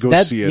exists. Yes, go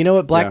see it. You know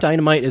what? Black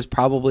Dynamite is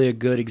probably a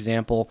good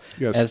example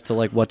as to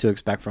like what to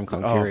expect from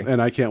Kung Fury.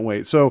 And I can't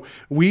wait. So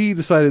we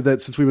decided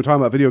that since we've been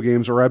talking about video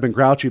games, or I've been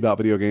grouchy about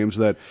video games,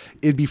 that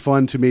it'd be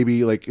fun to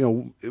maybe like, you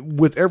know,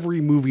 with every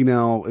movie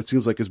now, it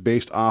seems like is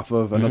based off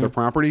of another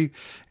property.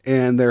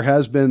 And there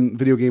has been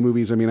video game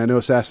movies. I mean, I know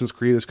Assassin's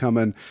Creed is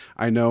coming.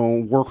 I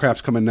know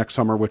Warcraft's coming next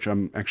summer, which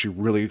I'm actually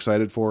really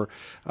excited for.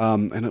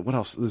 And what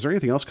else? Is there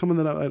anything else coming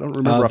that I don't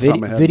remember off the top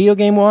of my head? Video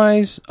game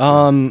wise,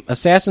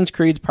 Assassin's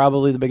Creed's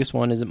probably the biggest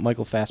one. Isn't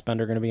Michael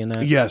Fassbender going to be in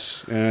that?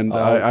 Yes, and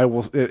I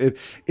will.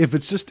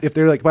 If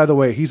they're like, by the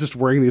way, he's just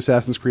wearing the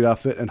Assassin's Creed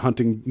outfit and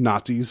hunting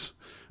Nazis.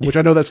 Which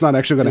I know that's not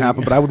actually going to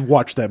happen, but I would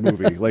watch that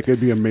movie. Like,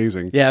 it'd be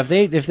amazing. Yeah,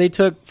 if they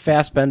took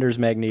Fassbender's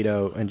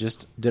Magneto and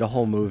just did a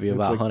whole movie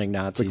about hunting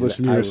Nazis. It's like,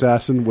 listen, you're an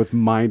assassin with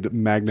mind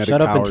magnetic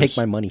powers. Shut up and take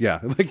my money. Yeah.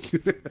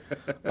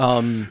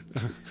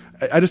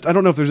 I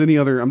don't know if there's any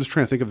other. I'm just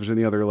trying to think if there's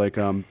any other like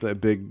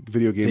big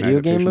video game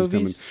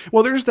movies coming.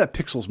 Well, there's that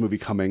Pixels movie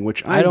coming,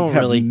 which I don't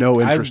have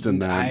no interest in.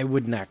 That I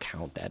would not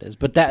count that as,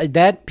 but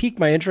that piqued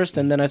my interest,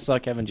 and then I saw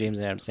Kevin James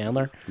and Adam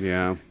Sandler.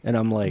 Yeah, and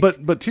I'm like,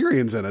 but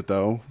Tyrion's in it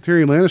though.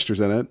 Tyrion Lannister's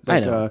in it.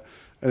 Like, I know,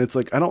 and it's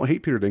like I don't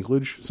hate Peter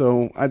Dinklage,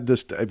 so I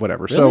just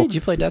whatever. Really? So did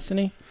you play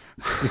Destiny?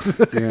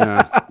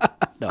 Yeah.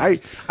 No, I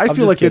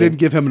feel like they didn't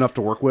give him enough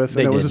to work with,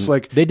 and it was just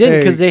like they didn't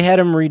because they had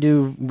him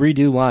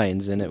redo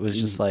lines, and it was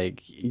just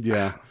like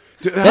yeah.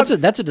 That's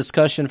a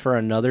discussion for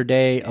another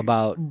day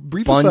about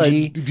Bungie.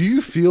 Aside, do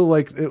you feel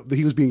like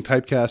he was being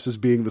typecast as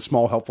being the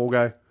small helpful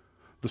guy,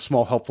 the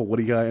small helpful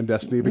witty guy in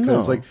Destiny?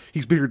 Because like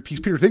he's Peter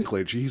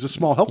Dinklage, he's a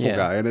small helpful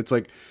guy, and it's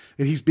like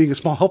and he's being a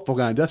small helpful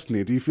guy in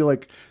Destiny. Do you feel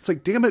like it's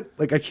like damn it,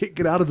 like I can't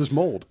get out of this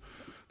mold?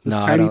 This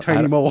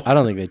tiny mold. I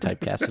don't think they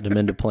typecasted him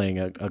into playing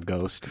a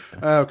ghost.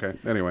 Okay.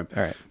 Anyway.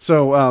 All right.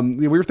 So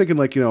we were thinking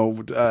like,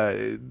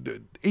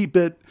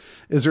 8-bit.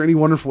 Is there any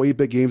wonderful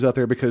 8-bit games out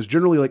there? Because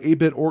generally like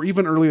 8-bit or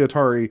even early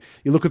Atari,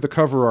 you look at the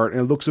cover art and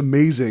it looks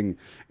amazing.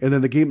 And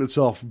then the game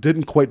itself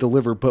didn't quite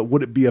deliver, but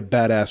would it be a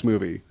badass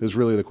movie is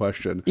really the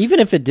question. Even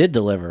if it did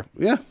deliver.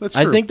 Yeah, that's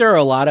true. I think there are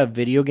a lot of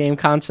video game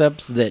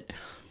concepts that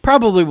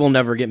probably will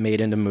never get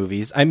made into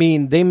movies. I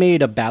mean, they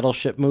made a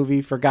Battleship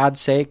movie, for God's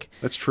sake.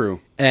 That's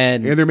true.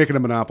 And they're making a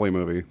Monopoly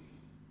movie.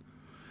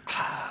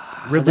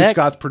 Ridley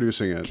Scott's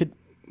producing it.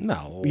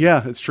 No.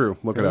 Yeah, it's true.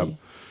 Look it up.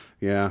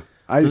 Yeah.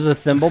 Does a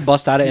thimble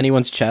bust out of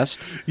anyone's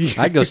chest?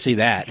 Yeah. I'd go see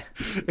that.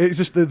 It's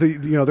just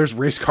there's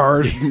race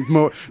cars,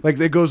 like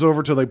it goes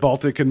over to like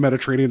Baltic and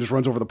Mediterranean, just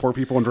runs over the poor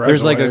people and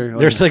drives away.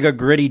 There's like a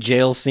gritty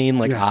jail scene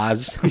like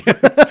Oz.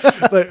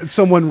 Like,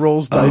 someone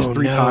rolls dice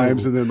 3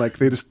 times and then like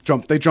they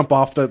jump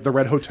off the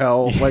Red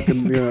Hotel, like,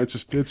 and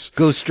it's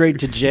go straight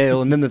to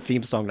jail, and then the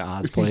theme song to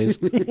Oz plays.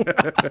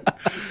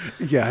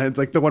 Yeah, and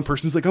like the one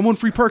person's like, I'm on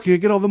free parking, I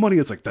get all the money.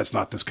 It's like that's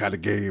not this kind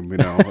of game,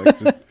 Like,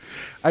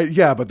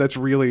 but there's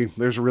really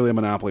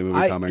a Monopoly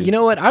movie coming. You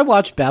know what? I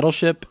watched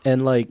Battleship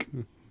and like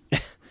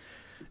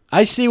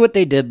I see what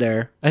they did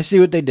there. They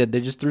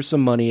just threw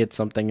some money at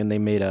something and they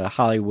made a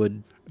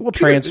Hollywood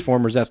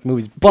Transformers-esque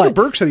movies. But Peter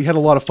Berg said he had a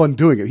lot of fun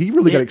doing it. He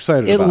really got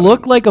excited about it. It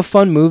looked like a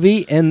fun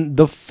movie, and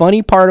the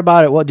funny part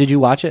about it, did you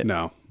watch it?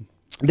 No.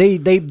 They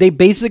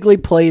basically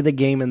play the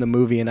game in the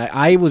movie, and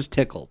I was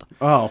tickled.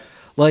 Oh.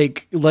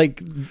 Like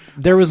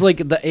there was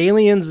like the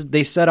aliens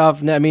they set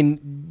off. I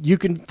mean, you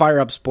can fire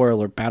up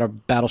spoiler.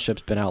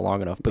 Battleship's been out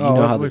long enough, but you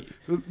know how.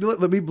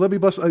 Let me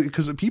bust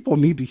because people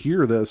need to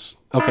hear this.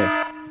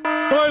 Okay.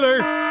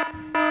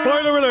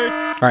 Spoiler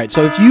alert! All right,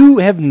 so if you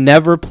have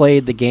never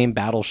played the game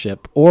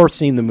Battleship or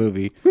seen the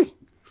movie,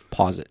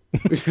 pause it.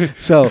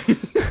 So,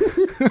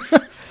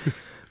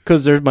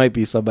 because there might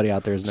be somebody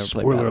out there who's never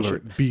played Battleship. Spoiler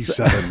alert: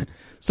 B7.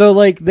 So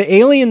like the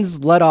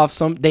aliens let off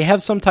they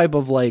have some type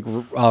of like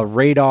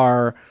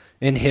radar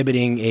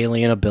inhibiting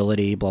alien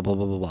ability, blah, blah,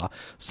 blah, blah, blah.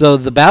 So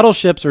the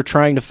battleships are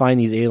trying to find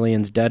these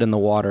aliens dead in the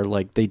water.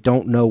 Like they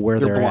don't know where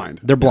they're blind.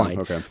 At. They're blind.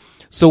 Yeah, okay.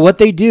 So what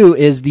they do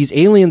is these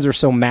aliens are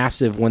so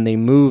massive when they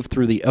move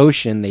through the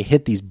ocean, they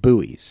hit these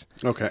buoys.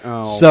 Okay.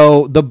 Oh.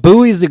 So the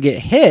buoys that get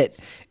hit,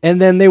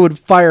 and then they would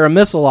fire a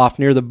missile off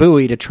near the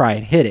buoy to try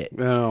and hit it.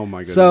 Oh my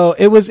goodness. So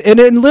it was, and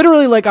it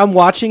literally like I'm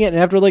watching it, and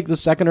after like the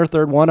second or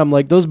third one, I'm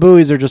like, those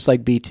buoys are just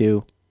like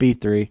B2,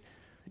 B3.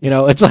 You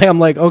know, it's like I'm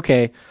like,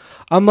 okay.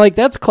 I'm like,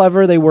 that's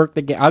clever. They worked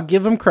the game. I'll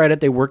give them credit.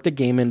 They worked the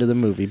game into the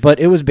movie, but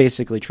it was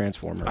basically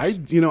Transformers. I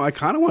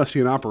kind of want to see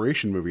an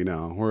Operation movie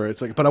now, where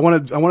it's like, but I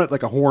want it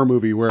like a horror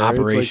movie where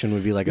Operation it's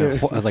would be like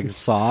like a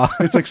Saw.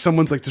 It's like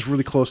someone's like just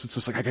really close. It's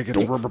just like I gotta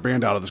get a rubber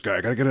band out of this guy.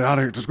 I gotta get it out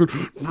of here. Just go,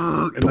 and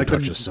Don't like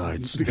touch the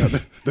sides.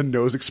 The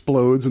nose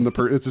explodes and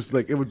it's just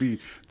like it would be.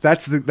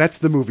 That's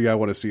the movie I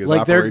want to see. Is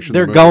Like Operation.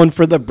 they're going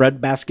for the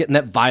breadbasket, and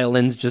that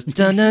violin's just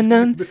dun dun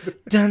dun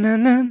dun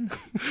dun dun.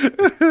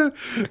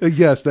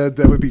 Yes, that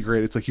would be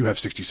great. It's like you have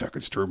 60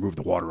 seconds to remove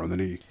the water on the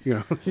knee. You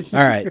know.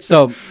 All right,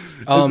 so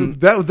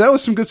that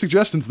was some good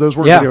suggestions. Those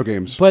weren't video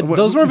games, but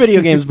those weren't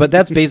video games. But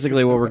that's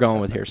basically what we're going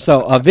with here.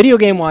 So, video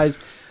game wise,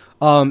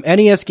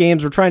 NES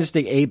games, we're trying to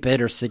stick 8-bit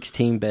or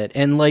 16-bit,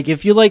 and like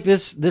if you like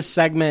this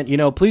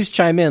segment, please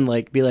chime in.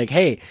 Like, be like,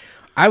 hey,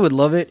 I would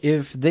love it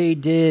if they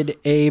did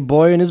a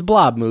Boy and His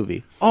Blob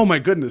movie. Oh my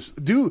goodness,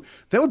 dude,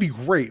 that would be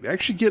great.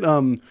 Actually, get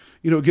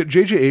get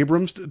J.J.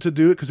 Abrams to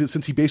do it because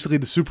since he basically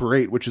did Super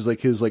 8, which is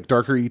like his like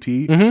darker ET,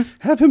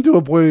 have him do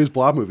a Boy and His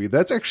Blob movie.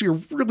 That's actually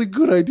a really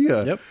good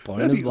idea. Yep, Boy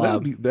and His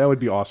Blob. That would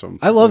be awesome.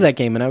 I love that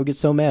game, and I would get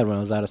so mad when I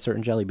was out of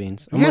certain jelly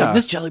beans. I'm like,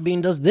 this jelly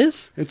bean does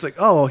this. It's like,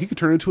 oh, he could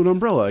turn into an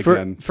umbrella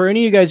again. For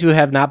any of you guys who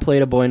have not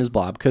played a Boy and His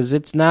Blob, because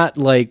it's not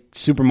like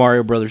Super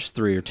Mario Brothers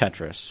 3 or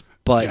Tetris.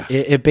 But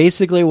it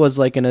basically was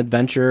like an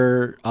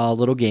adventure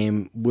little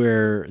game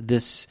where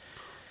this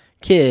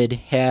kid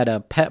had a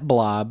pet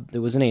blob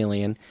that was an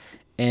alien,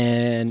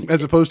 and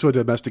as opposed to a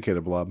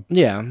domesticated blob.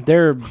 Yeah,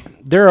 there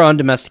are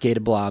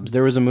undomesticated blobs.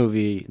 There was a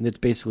movie that's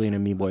basically an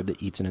amoeboid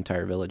that eats an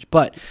entire village.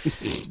 But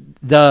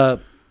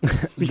the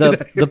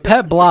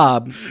pet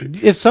blob,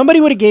 if somebody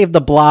would have gave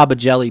the blob a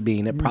jelly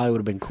bean, it probably would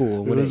have been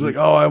cool. It was like,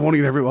 I won't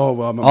eat every. Oh,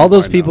 well, all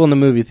those people in the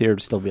movie theater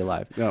would still be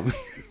alive. Yeah.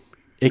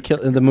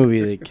 In the movie,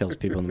 it kills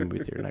people in the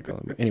movie theater. Not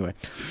going anyway.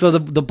 So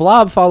the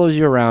blob follows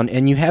you around,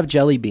 and you have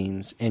jelly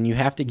beans, and you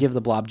have to give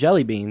the blob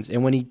jelly beans.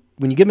 And when you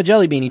give him a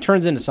jelly bean, he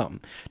turns into something.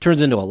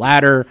 Turns into a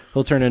ladder.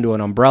 He'll turn into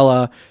an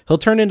umbrella. He'll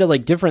turn into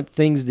like different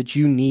things that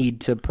you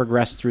need to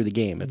progress through the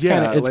game. It's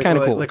kind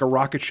of cool. Like a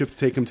rocket ship to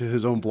take him to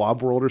his own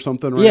blob world or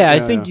something. Right? Yeah,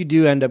 I think you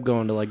do end up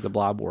going to like the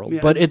blob world,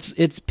 but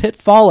it's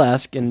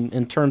Pitfall-esque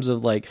in terms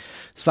of like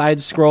side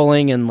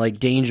scrolling and like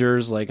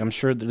dangers. Like I'm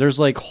sure there's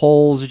like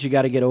holes that you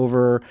got to get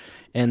over.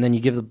 And then you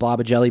give the blob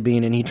a jelly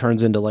bean, and he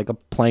turns into like a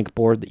plank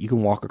board that you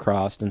can walk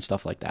across and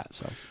stuff like that.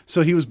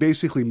 So he was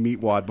basically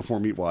Meatwad before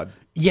Meatwad.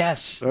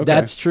 Yes, okay.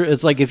 That's true.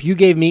 It's like if you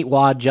gave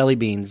Meatwad jelly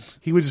beans,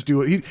 he would just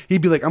do it.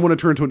 He'd be like, "I'm going to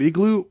turn into an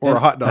igloo or a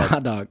hot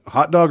dog. A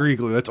hot dog or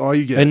igloo. That's all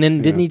you get." And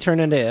then didn't he turn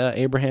into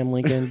Abraham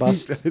Lincoln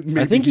bust?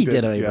 I think he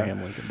did an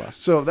Abraham Lincoln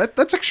bust. So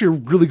that's actually a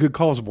really good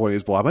call as a Boy and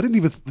His Blob. I didn't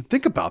even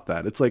think about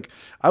that. It's like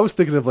I was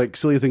thinking of like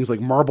silly things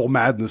like Marble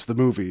Madness, the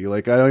movie.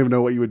 Like I don't even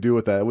know what you would do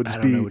with that. It would just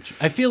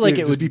I feel like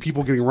it would be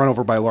people getting run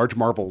over by large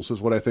marbles.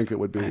 Is what I think it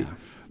would be.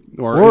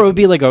 Or it would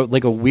be like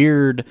a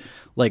weird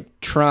like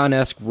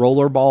Tron-esque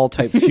rollerball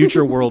type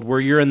future world where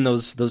you're in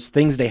those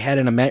things they had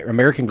in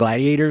American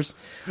Gladiators,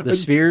 the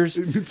spheres.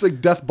 It's like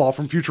Death Ball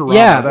from Futurama.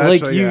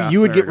 Yeah,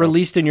 you would get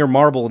released in your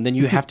marble, and then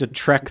you have to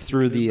trek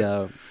through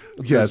the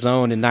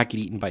zone and not get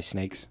eaten by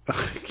snakes.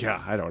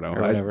 Yeah, I don't know.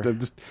 Or whatever.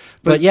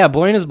 But yeah,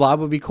 Boy and His Blob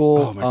would be cool.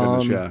 Oh my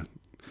goodness,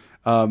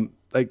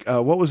 yeah.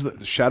 What was the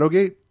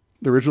Shadowgate?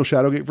 The original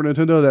Shadowgate for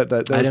Nintendo.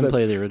 I didn't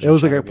play the original. It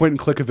was like a point and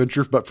click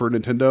adventure, but for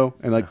Nintendo.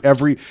 And like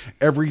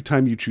every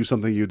time you choose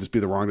something, you'd just be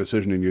the wrong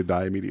decision and you'd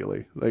die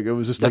immediately. Like it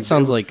was just that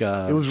sounds like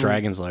it was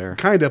Dragon's Lair,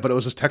 kind of, but it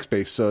was just text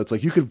based. So it's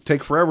like you could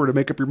take forever to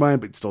make up your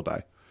mind, but you'd still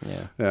die.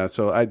 Yeah.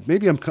 So I'm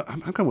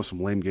coming with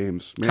some lame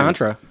games. Man.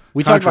 Contra.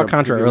 We talked about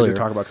Contra earlier. We did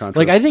talk about Contra.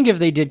 Like I think if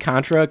they did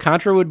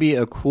Contra would be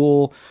a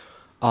cool,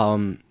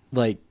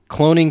 like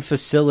cloning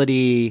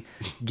facility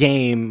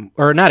game,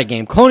 or not a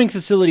game, cloning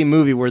facility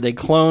movie where they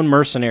clone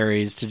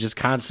mercenaries to just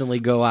constantly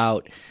go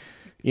out,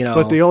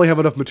 But they only have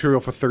enough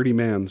material for 30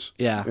 mans.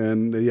 Yeah.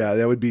 And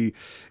that would be,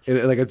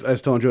 like I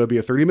was telling Joe, it'd be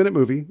a 30-minute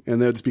movie,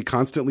 and they'd just be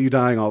constantly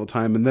dying all the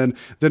time. And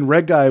then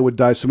Red Guy would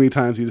die so many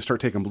times he'd just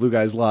start taking Blue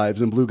Guy's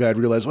lives, and Blue Guy'd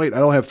realize, wait, I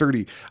don't have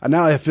 30.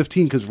 Now I have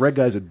 15 because Red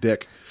Guy's a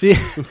dick.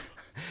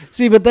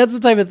 See, but that's the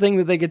type of thing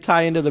that they could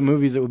tie into the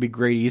movies that would be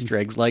great Easter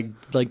eggs, like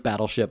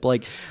Battleship.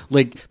 Like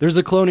there's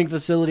a cloning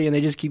facility and they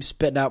just keep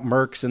spitting out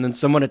mercs, and then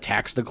someone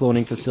attacks the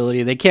cloning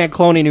facility. They can't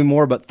clone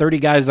anymore, but 30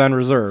 guys on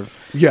reserve.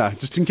 Yeah,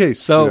 just in case.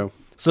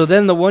 So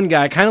then the one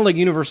guy, kind of like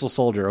Universal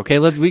Soldier. Okay,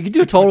 we could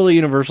do a totally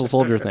Universal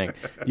Soldier thing.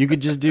 You could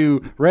just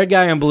do Red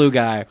Guy and Blue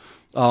Guy,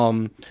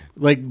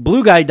 Like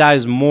blue guy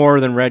dies more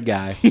than red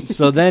guy,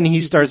 so then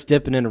he starts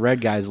dipping into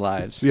red guy's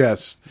lives.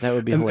 Yes, that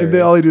would be and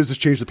hilarious. all they do is just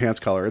change the pants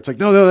color. It's like,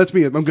 no, that's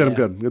me. I'm good. I'm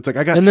good. It's like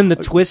I got. And then the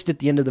twist at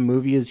the end of the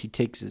movie is he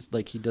takes his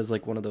he does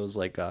one of those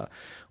like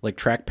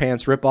track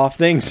pants rip off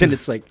things, and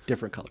it's like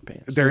different color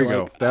pants. There you You're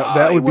go. like,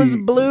 That would was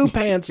be blue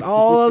pants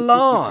all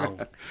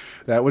along.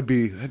 that'd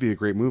be a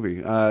great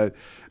movie.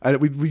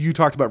 You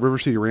talked about River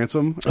City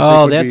Ransom.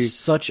 Oh, that's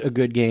such a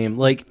good game.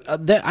 Like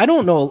that, I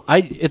don't know.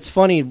 It's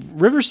funny.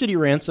 River City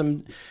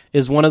Ransom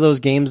is one of those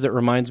games that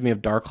reminds me of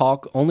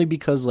Darkhawk, only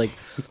because like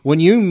when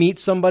you meet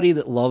somebody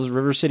that loves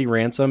River City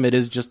Ransom, it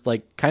is just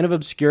like kind of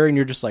obscure, and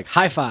you're just like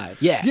high five,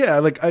 yeah. Yeah,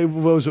 like I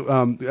was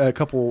a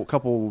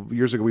couple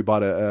years ago. We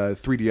bought a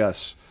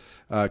 3DS.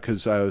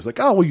 Because I was like,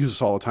 oh, we'll use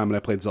this all the time, and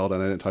I played Zelda,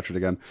 and I didn't touch it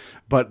again.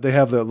 But they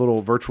have the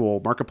little virtual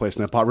marketplace,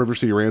 and I bought River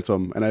City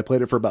Ransom, and I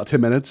played it for about 10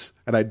 minutes,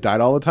 and I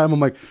died all the time. I'm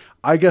like,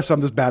 I guess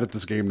I'm just bad at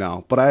this game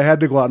now. But I had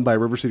to go out and buy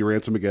River City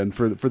Ransom again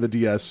for the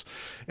DS,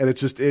 and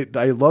it's just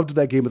I loved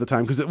that game at the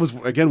time because it was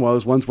again one of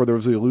those ones where there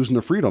was the illusion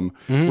of freedom,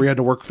 where you had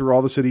to work through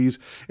all the cities,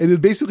 and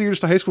it basically you're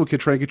just a high school kid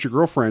trying to get your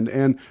girlfriend,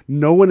 and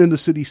no one in the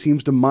city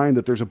seems to mind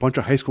that there's a bunch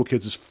of high school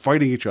kids just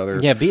fighting each other.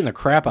 Yeah, beating the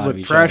crap out of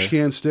each with trash other.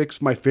 can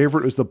sticks. My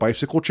favorite was the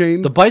bicycle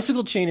chain. The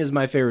bicycle chain is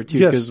my favorite too,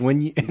 Yes.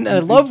 because and I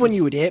love when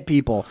you would hit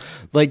people,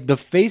 like the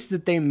face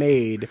that they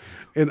made.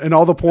 And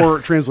all the poor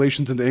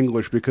translations into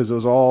English because it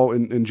was all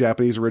in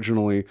Japanese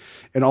originally,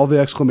 and all the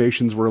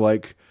exclamations were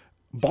like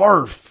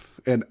 "barf"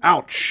 and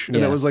 "ouch," and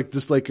Yeah. it was like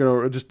just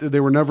they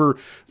were never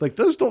like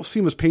those don't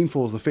seem as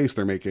painful as the face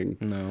they're making.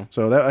 No.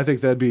 So I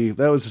think that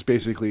was just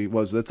basically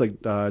that's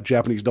like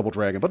Japanese Double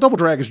Dragon, but Double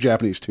Dragon is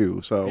Japanese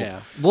too. So Yeah.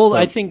 Well,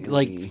 I think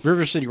like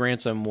River City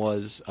Ransom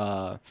was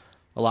a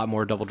lot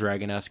more Double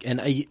Dragon-esque,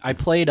 and I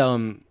played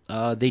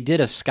they did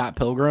a Scott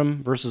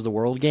Pilgrim versus the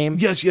World game.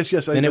 Yes.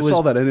 And I it was-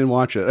 saw that. I didn't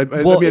watch it.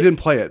 I Well, mean, I didn't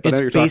play it. But I know it's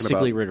what you're talking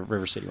basically about.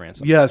 River City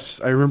Ransom.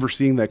 Yes, I remember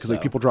seeing that because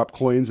like people drop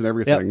coins and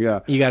everything. Yeah.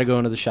 You got to go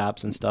into the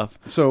shops and stuff.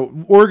 So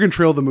Oregon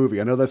Trail the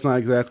movie. I know that's not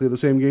exactly the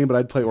same game, but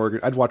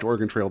I'd watch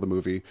Oregon Trail the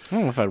movie. I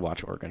don't know if I'd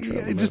watch Oregon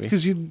Trail. the Just movie.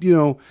 because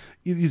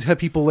you'd have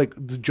people like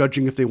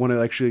judging if they want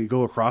to actually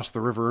go across the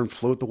river and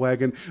float the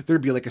wagon.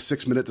 There'd be like a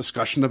 6-minute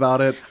discussion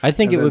about it. I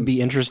think And it then- would be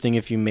interesting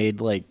if you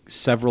made like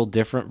several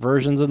different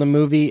versions of the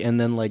movie, and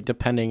then like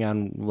depending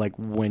on like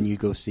when you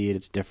go see it,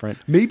 it's different.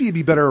 maybe it'd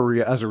be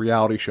better as a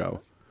reality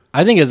show.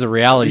 I think as a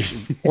reality,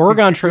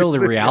 Oregon Trail, the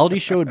reality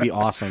show would be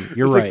awesome.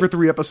 You're It's right. like for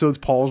 3 episodes,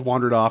 Paul's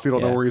wandered off. You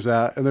don't Yeah. know where he's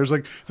at, and there's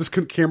like this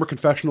camera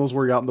confessionals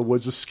where you're out in the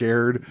woods, just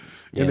scared,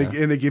 and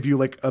Yeah. they give you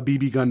like a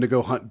BB gun to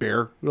go hunt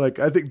bear. Like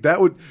I think that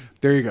would.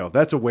 There you go.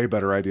 That's a way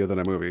better idea than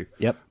a movie.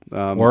 Yep.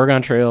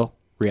 Oregon Trail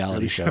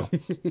reality show.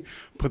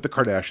 Put the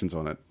Kardashians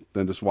on it,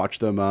 then just watch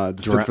them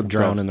just think for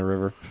Drown themselves. in the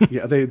river.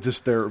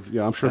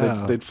 Yeah, I'm sure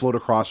Oh. they'd float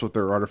across with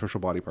their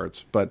artificial body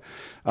parts. But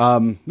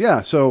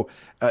yeah, so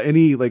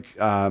any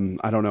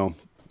I don't know,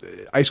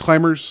 Ice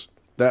Climbers.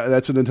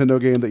 That's a Nintendo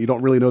game that you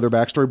don't really know their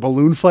backstory.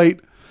 Balloon Fight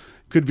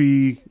could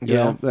be.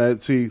 Yeah.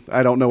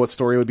 I don't know what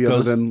story it would be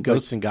other than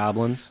Ghosts and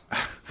Goblins.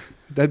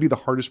 that'd be the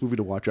hardest movie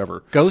to watch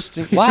ever. Ghosts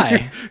and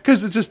why?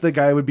 Because it's just the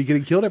guy would be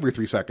getting killed every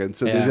 3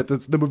 seconds, and Yeah.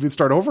 the movie would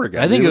start over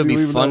again. I think it would You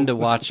be even fun know- to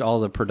watch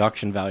all the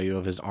production value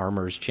of his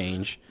armors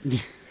change.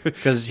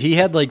 Because he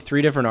had like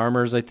 3 different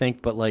armors, I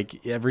think, but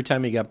like every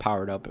time he got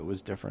powered up, it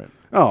was different.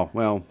 Oh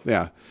well,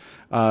 yeah.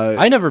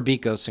 I never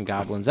beat Ghosts and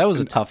Goblins. That was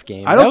a tough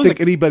game. I That don't was think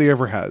a, anybody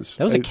ever has.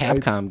 that was a I-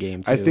 Capcom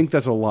game, too. I think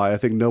that's a lie. I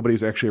think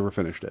nobody's actually ever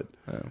finished it.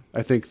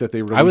 I think that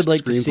they released I would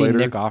like to screens see later.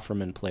 Nick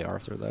Offerman play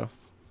Arthur, though.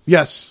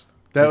 Yes.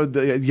 That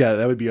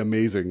would be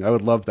amazing. I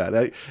would love that.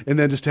 And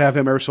then just to have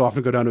him every so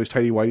often go down to his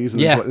tidy whities and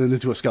then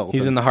into a skeleton.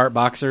 He's in the Heart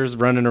Boxers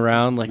running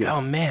around like,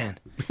 oh, man.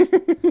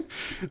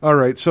 All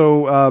right.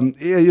 So,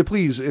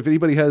 please, if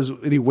anybody has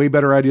any way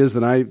better ideas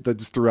than I that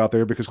just threw out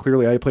there, because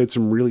clearly I played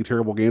some really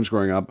terrible games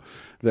growing up,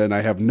 then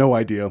I have no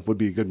idea would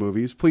be good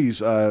movies. Please,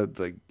 go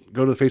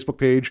to the Facebook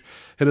page,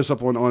 hit us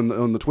up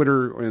on the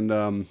Twitter and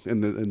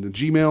in the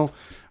Gmail.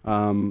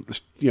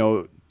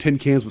 10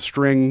 cans with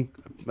string,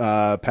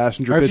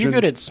 passenger Or if pigeon. you're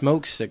good at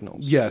smoke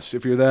signals. Yes,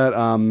 if you're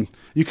that,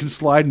 you can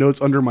slide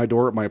notes under my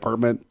door at my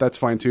apartment. That's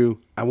fine too.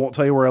 I won't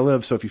tell you where I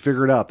live, so if you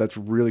figure it out, that's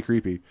really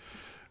creepy.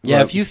 Yeah,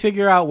 But- if you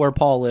figure out where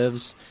Paul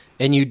lives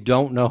and you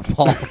don't know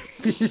Paul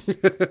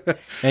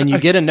and you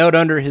get a note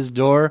under his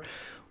door,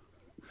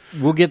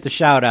 we'll get the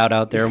shout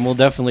out there and we'll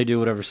definitely do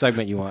whatever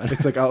segment you want.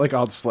 It's like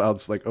I'll just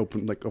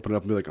open it up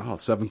and be like, oh,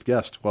 7th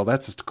guest. Well,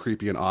 that's just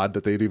creepy and odd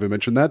that they'd even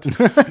mention that.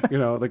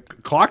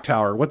 Like Clock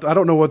Tower. What I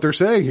don't know what they're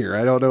saying here.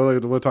 I don't know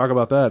what to talk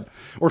about that.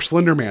 Or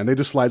Slender Man. They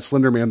just slide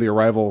Slender Man the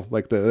arrival,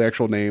 like the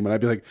actual name, and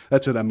I'd be like,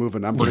 that's it. I'm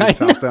moving. I'm burning this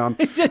house down.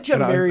 And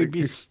Mary'd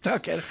be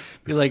stuck at it.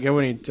 Be like,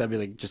 I'd be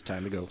like, just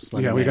time to go.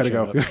 Slender Yeah, we Man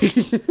got to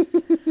showed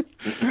go. up.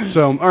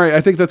 So, all right,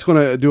 I think that's going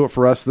to do it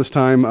for us this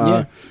time.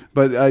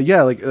 But like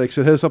I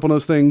said, hit us up on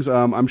those things.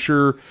 I'm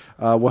sure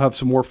we'll have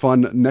some more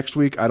fun next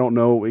week. I don't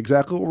know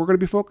exactly what we're going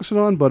to be focusing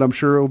on, but I'm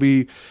sure it'll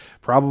be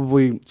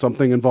probably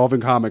something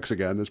involving comics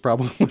again. That's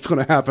probably what's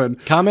going to happen.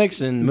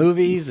 Comics and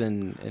movies,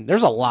 and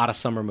there's a lot of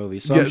summer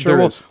movies. So Yeah, I'm sure there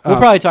we'll is.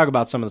 probably talk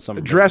about some of the summer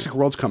Jurassic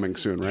World's coming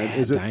soon, right? Yeah,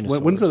 Is it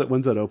dinosaurs.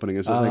 when's that opening?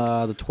 Is it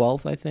like the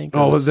 12th, I think.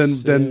 oh or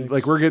then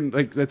like we're getting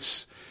like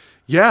that's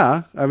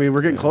yeah. I mean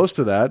we're getting close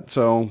to that.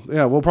 So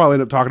yeah, we'll probably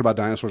end up talking about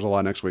dinosaurs a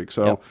lot next week.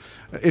 So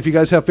if you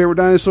guys have favorite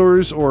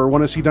dinosaurs or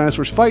want to see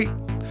dinosaurs fight,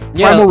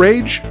 Primal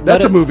Rage,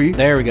 that's a movie.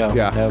 There we go.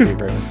 Yeah. That would be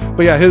great.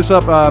 But yeah, hit us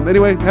up.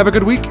 Anyway, have a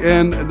good week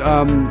and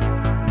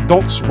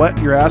don't sweat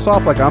your ass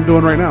off like I'm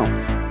doing right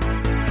now.